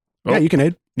aid. Yeah, you can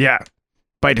aid. Yeah.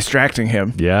 By distracting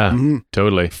him. Yeah, Mhm.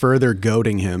 totally. Further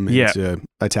goading him into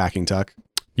attacking Tuck.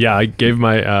 Yeah, I gave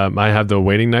I have the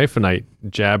waiting knife and I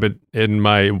jab it in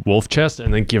my wolf chest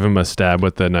and then give him a stab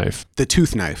with the knife. The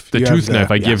tooth knife. The You have tooth knife,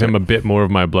 I give him a bit more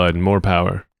of my blood and more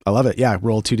power. I love it. Yeah,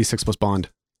 roll 2d6 plus bond.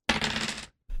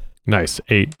 Nice.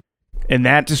 8. And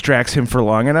that distracts him for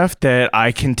long enough that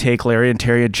I can take Larry and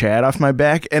Terry and Chad off my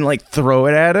back and like throw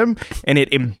it at him, and it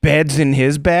embeds in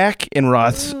his back, in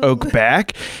Roth's oak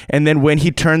back. And then when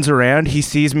he turns around, he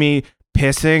sees me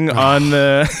pissing on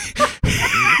the.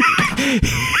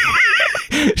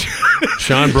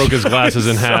 Sean broke his glasses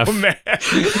in half. So mad.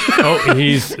 Oh,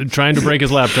 he's trying to break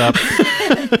his laptop.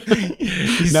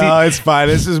 No, it's fine.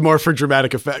 This is more for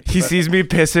dramatic effect. He sees me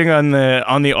pissing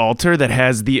on the altar that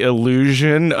has the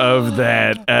illusion of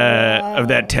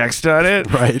that text on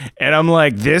it. Right. And I'm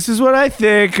like, this is what I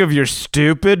think of your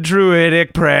stupid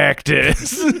druidic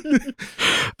practice.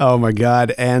 Oh my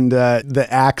God. And the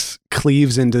axe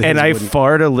cleaves into his And I wooden-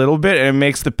 fart a little bit and it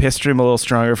makes the piss stream a little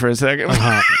stronger for a second.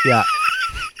 Yeah.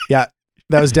 Yeah.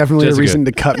 That was definitely Jessica. a reason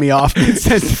to cut me off.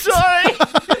 Sorry.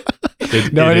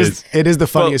 No, it is. It is the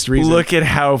funniest But reason. Look at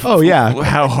how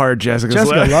how hard Jessica's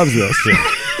Jessica laughed. loves this.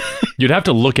 You'd have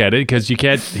to look at it because you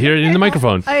can't hear it in the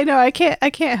microphone. I know, I can't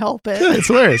help it. It's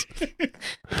hilarious.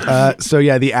 So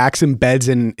yeah, the axe embeds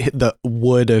in the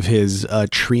wood of his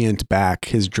treant back,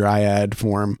 his dryad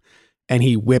form, and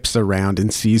he whips around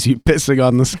and sees you pissing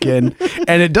on the skin.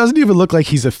 And it doesn't even look like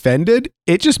he's offended.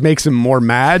 It just makes him more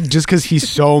mad just because he's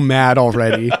so mad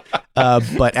already.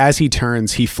 But as he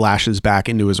turns, he flashes back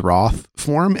into his Roth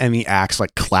form and the axe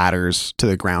like clatters to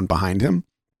the ground behind him.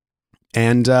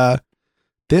 And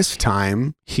this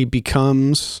time he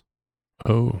becomes,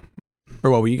 Oh,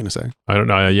 or what were you going to say? I don't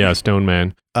know. Yeah, Stone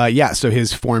Man. Yeah, so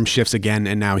his form shifts again,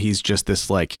 and now he's just this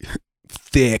like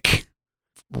thick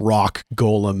rock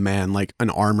golem man, like an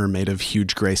armor made of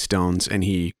huge gray stones, and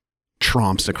he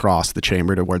tromps across the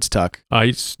chamber towards Tuck.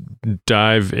 I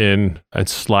dive in and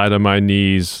slide on my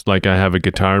knees like I have a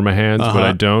guitar in my hands, but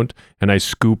I don't. And I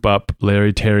scoop up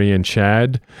Larry, Terry, and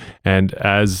Chad. And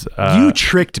as you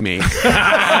tricked me.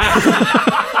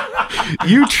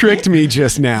 You tricked me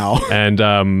just now. And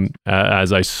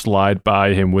as I slide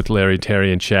by him with Larry,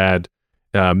 Terry, and Chad,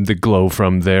 the glow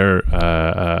from their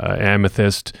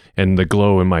amethyst and the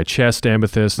glow in my chest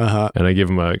amethyst, and I give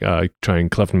him try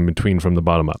and cleft him in between from the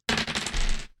bottom up.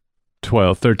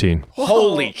 12, 13.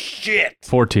 Holy shit.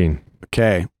 14.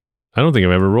 Okay. I don't think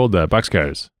I've ever rolled that.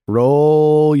 Boxcars.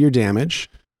 Roll your damage.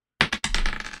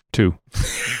 2.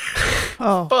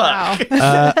 Oh, wow.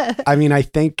 I mean, I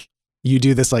think you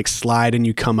do this like slide and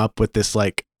you come up with this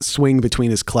like swing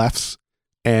between his clefts,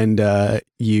 and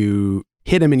you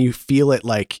hit him and you feel it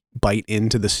like bite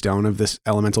into the stone of this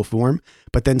elemental form.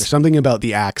 But then something about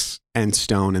the axe and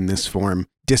stone in this form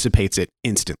dissipates it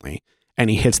instantly. And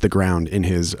he hits the ground in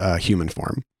his human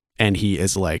form. And he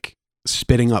is like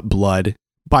spitting up blood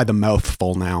by the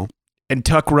mouthful now. And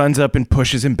Tuck runs up and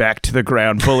pushes him back to the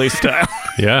ground, bully style.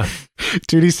 Yeah.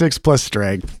 2d6 plus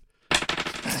strength.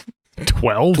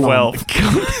 12? 12.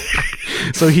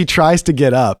 So he tries to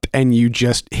get up and you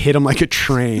just hit him like a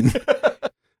train.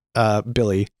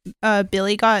 Billy.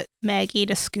 Billy got Maggie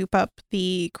to scoop up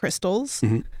the crystals,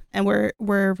 and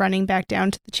we're running back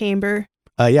down to the chamber.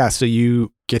 Yeah, so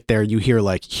you get there, you hear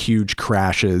like huge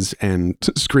crashes and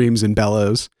screams and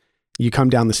bellows. You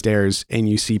come down the stairs and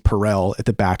you see Perel at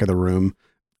the back of the room,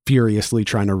 furiously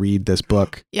trying to read this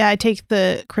book. Yeah, I take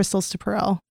the crystals to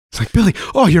Perel. It's like, Billy,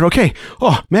 oh, you're okay.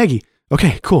 Oh, Maggie.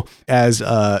 Okay, cool. As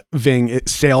Ving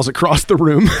sails across the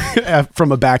room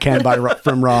from a backhand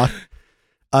from Roth.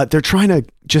 They're trying to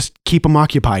just keep him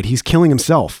occupied. He's killing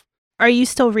himself. Are you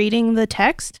still reading the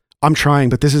text? I'm trying,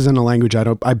 but this is in a language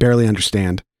I barely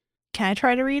understand. Can I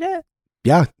try to read it?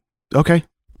 Yeah. Okay.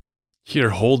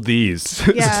 Here, hold these.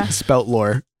 Yeah. Spelt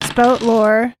lore. Spout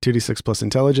lore. 2d6 plus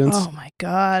intelligence. Oh my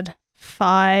god.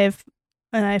 5.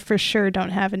 And I for sure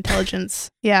don't have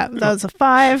intelligence. Yeah, that was a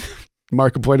 5.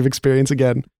 Mark a point of experience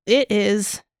again. It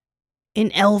is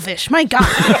in Elvish. My god.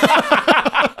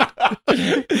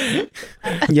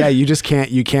 Yeah, you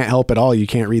can't help at all. You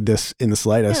can't read this in the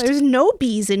slightest. Yeah, there's no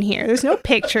bees in here. There's no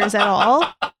pictures at all.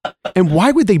 And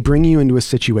why would they bring you into a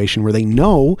situation where they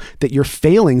know that your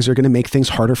failings are going to make things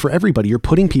harder for everybody? You're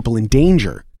putting people in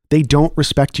danger. They don't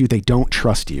respect you. They don't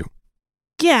trust you.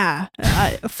 Yeah.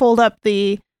 Fold up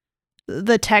the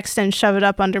text and shove it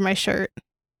up under my shirt.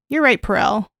 You're right,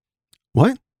 Perel.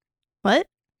 What? What?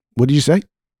 What did you say?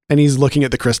 And he's looking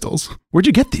at the crystals. Where'd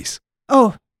you get these?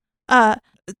 Oh,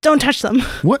 don't touch them.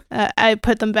 What? I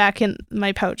put them back in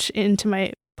my pouch into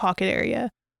my pocket area.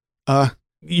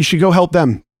 You should go help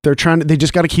them. They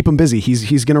just got to keep him busy.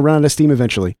 He's going to run out of steam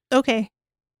eventually. Okay.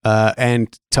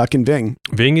 And Tuck and Ving.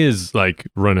 Ving is like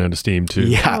running out of steam too.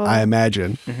 Yeah, Oh. I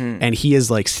imagine. Mm-hmm. And he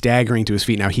is like staggering to his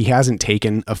feet. Now he hasn't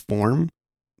taken a form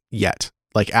yet.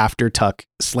 Like after Tuck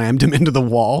slammed him into the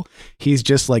wall, he's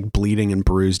just like bleeding and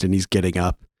bruised and he's getting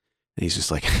up. And he's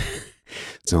just like,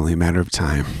 it's only a matter of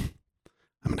time.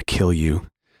 I'm going to kill you.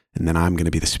 And then I'm going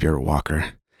to be the spirit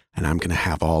walker. And I'm going to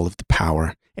have all of the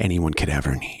power anyone could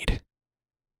ever need.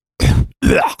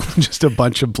 Just a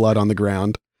bunch of blood on the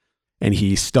ground. And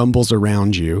he stumbles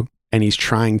around you. And he's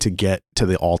trying to get to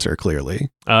the altar, clearly.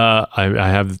 I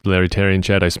have Larry, Terry, and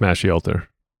Chad. I smash the altar.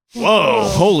 Whoa,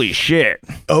 holy shit.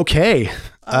 Okay.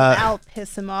 I'll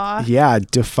piss him off. Yeah,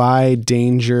 defy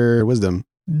danger wisdom.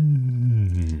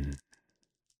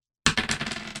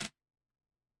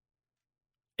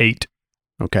 8.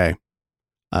 Okay.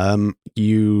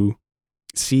 You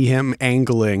see him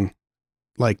angling,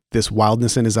 like this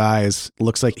wildness in his eyes.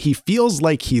 Looks like he feels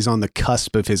like he's on the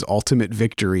cusp of his ultimate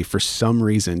victory for some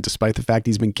reason, despite the fact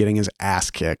he's been getting his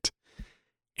ass kicked.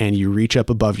 And you reach up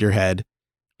above your head.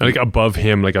 Like above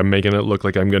him, like I'm making it look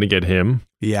like I'm going to get him.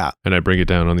 Yeah. And I bring it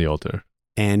down on the altar.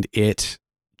 And it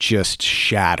just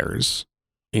shatters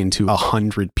into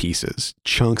 100 pieces.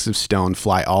 Chunks of stone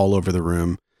fly all over the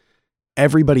room.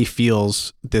 Everybody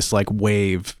feels this like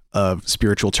wave of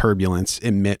spiritual turbulence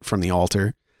emit from the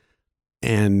altar.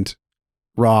 And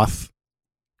Roth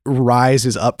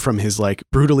rises up from his like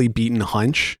brutally beaten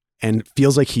hunch and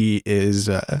feels like he is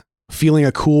feeling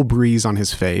a cool breeze on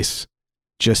his face.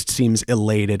 Just seems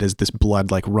elated as this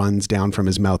blood like runs down from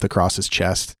his mouth across his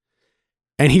chest.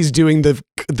 And he's doing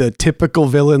the typical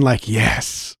villain like,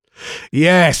 yes.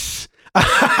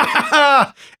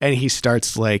 And he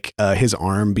starts like his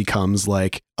arm becomes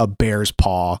like a bear's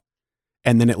paw,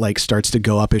 and then it like starts to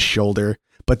go up his shoulder,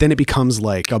 but then it becomes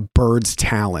like a bird's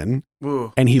talon.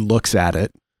 Ooh. And he looks at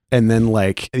it and then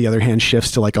like the other hand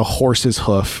shifts to like a horse's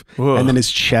hoof, Whoa. and then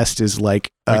his chest is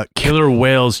like killer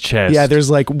whale's chest. yeah, there's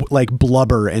like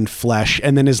blubber and flesh,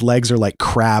 and then his legs are like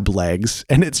crab legs,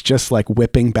 and it's just like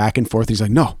whipping back and forth. He's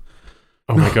like, no.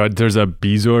 Oh my God, there's a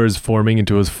Bezoar forming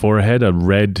into his forehead, a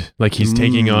red, like he's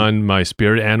taking on my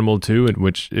spirit animal too, and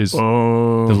which is the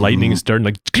lightning is starting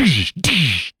like.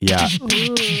 Yeah.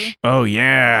 Oh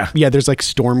yeah. Yeah, there's like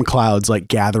storm clouds like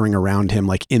gathering around him,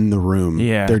 like in the room.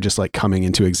 Yeah. They're just like coming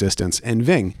into existence. And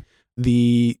Ving,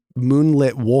 the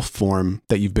moonlit wolf form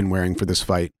that you've been wearing for this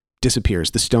fight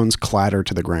disappears. The stones clatter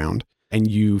to the ground,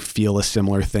 and you feel a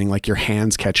similar thing, like your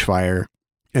hands catch fire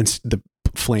and the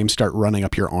flames start running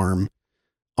up your arm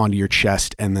onto your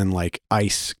chest, and then like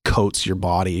ice coats your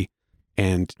body,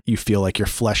 and you feel like your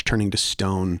flesh turning to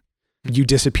stone. You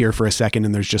disappear for a second,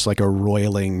 and there's just like a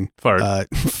roiling Fart.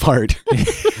 fart,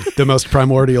 the most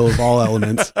primordial of all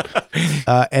elements.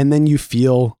 And then you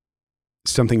feel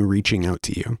something reaching out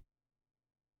to you.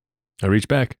 I reach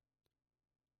back.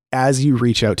 As you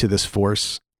reach out to this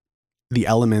force, the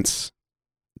elements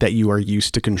that you are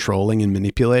used to controlling and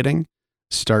manipulating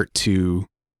start to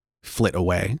flit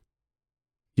away.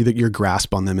 Your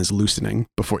grasp on them is loosening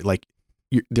before, like,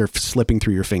 they're slipping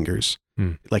through your fingers.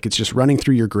 Like it's just running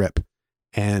through your grip.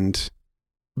 And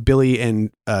Billy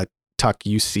and Tuck,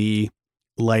 you see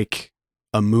like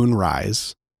a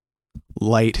moonrise,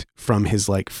 light from his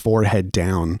like forehead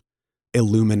down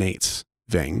illuminates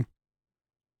Ving,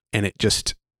 and it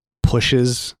just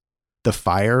pushes the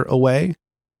fire away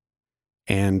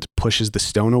and pushes the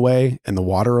stone away and the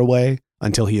water away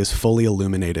until he is fully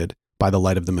illuminated by the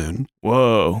light of the moon.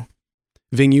 Whoa.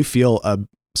 Ving, you feel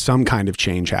some kind of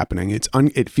change happening.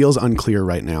 It feels unclear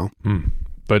right now.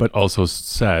 But also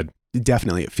sad.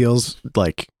 Definitely. It feels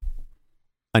like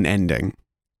an ending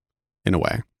in a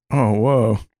way. Oh,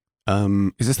 whoa.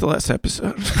 Is this the last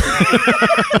episode?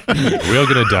 We all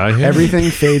gonna die here? Everything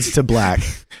fades to black.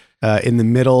 In the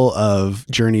middle of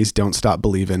Journey's Don't Stop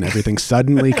Believin', everything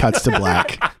suddenly cuts to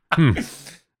black.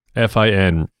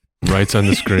 FIN writes on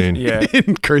the screen. Yeah.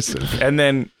 In cursive. And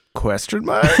then question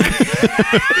mark?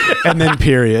 And then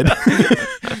period.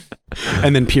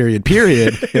 And then period,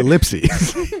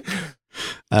 ellipses.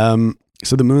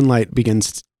 So the moonlight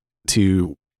begins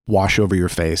to wash over your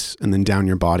face and then down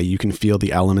your body. You can feel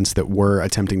the elements that were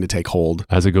attempting to take hold.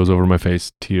 As it goes over my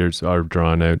face, tears are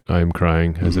drawn out. I am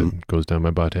crying as it goes down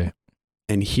my body.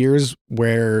 And here's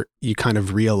where you kind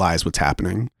of realize what's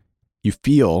happening. You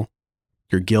feel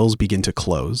your gills begin to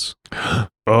close.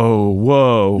 Oh,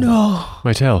 whoa. No.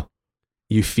 My tail.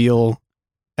 You feel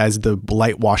as the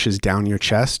light washes down your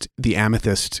chest, the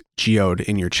amethyst geode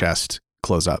in your chest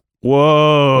close up.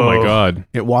 Whoa. Oh my God.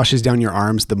 It washes down your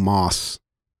arms. The moss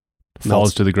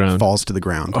Falls to the ground. Falls to the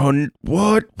ground. Oh,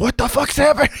 what? What the fuck's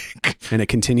happening? And it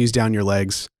continues down your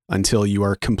legs until you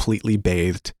are completely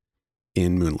bathed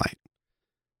in moonlight.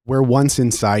 Where once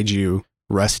inside you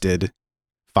rested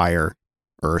fire,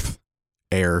 earth,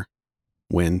 air,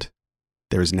 wind,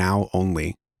 there is now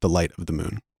only the light of the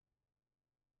moon.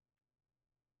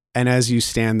 And as you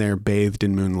stand there bathed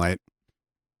in moonlight,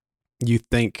 you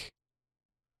think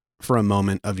for a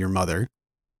moment of your mother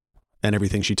and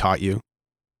everything she taught you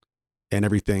and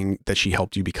everything that she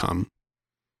helped you become.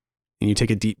 And you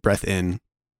take a deep breath in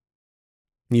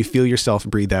and you feel yourself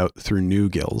breathe out through new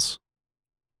gills.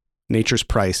 Nature's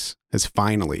price has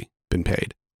finally been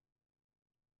paid.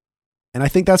 And I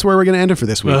think that's where we're going to end it for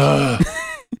this week.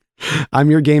 I'm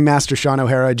your game master, Sean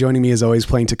O'Hara. Joining me as always,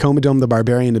 playing Tacoma Dome the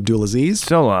Barbarian, Abdulaziz.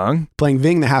 So long. Playing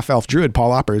Ving the Half-Elf Druid,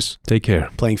 Paul Oppers. Take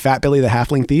care. Playing Fat Billy the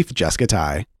Halfling Thief, Jessica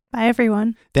Ty. Bye,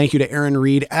 everyone. Thank you to Aaron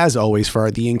Reed, as always, for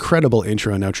the incredible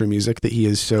intro and outro music that he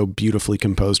has so beautifully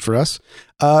composed for us.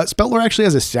 Speltlore actually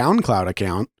has a SoundCloud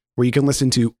account where you can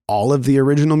listen to all of the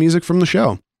original music from the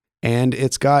show. And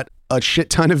it's got a shit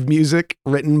ton of music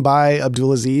written by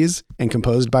Abdulaziz and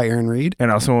composed by Aaron Reed.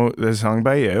 And also the song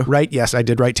by you. Right. Yes, I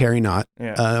did write Terry Knott.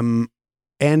 Yeah.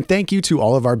 And thank you to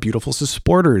all of our beautiful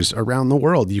supporters around the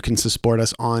world. You can support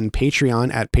us on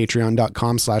Patreon at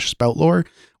patreon.com/spoutlore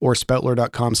or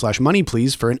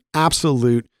spoutlore.com/moneyplease for an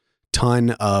absolute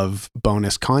ton of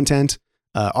bonus content,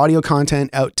 audio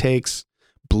content, outtakes,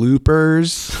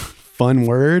 bloopers, fun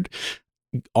word,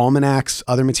 almanacs,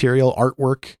 other material,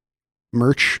 artwork,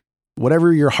 merch,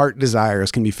 whatever your heart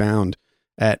desires can be found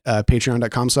at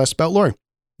patreon.com/spoutlore. And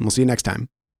we'll see you next time.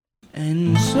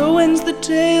 And so ends the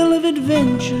tale of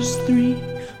adventures three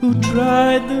who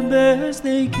tried the best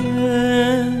they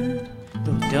can.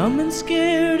 Though dumb and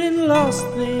scared and lost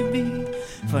they be,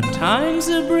 fun times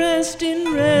abreast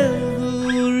in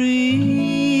revelry.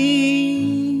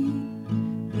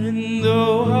 And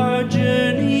though our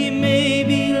journey may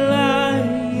be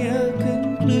lying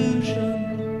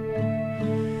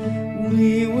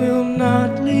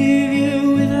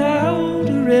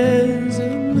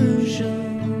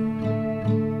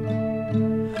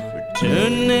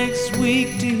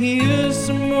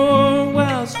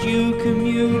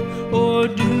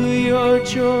your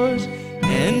chores,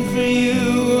 and for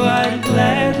you I'd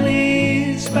gladly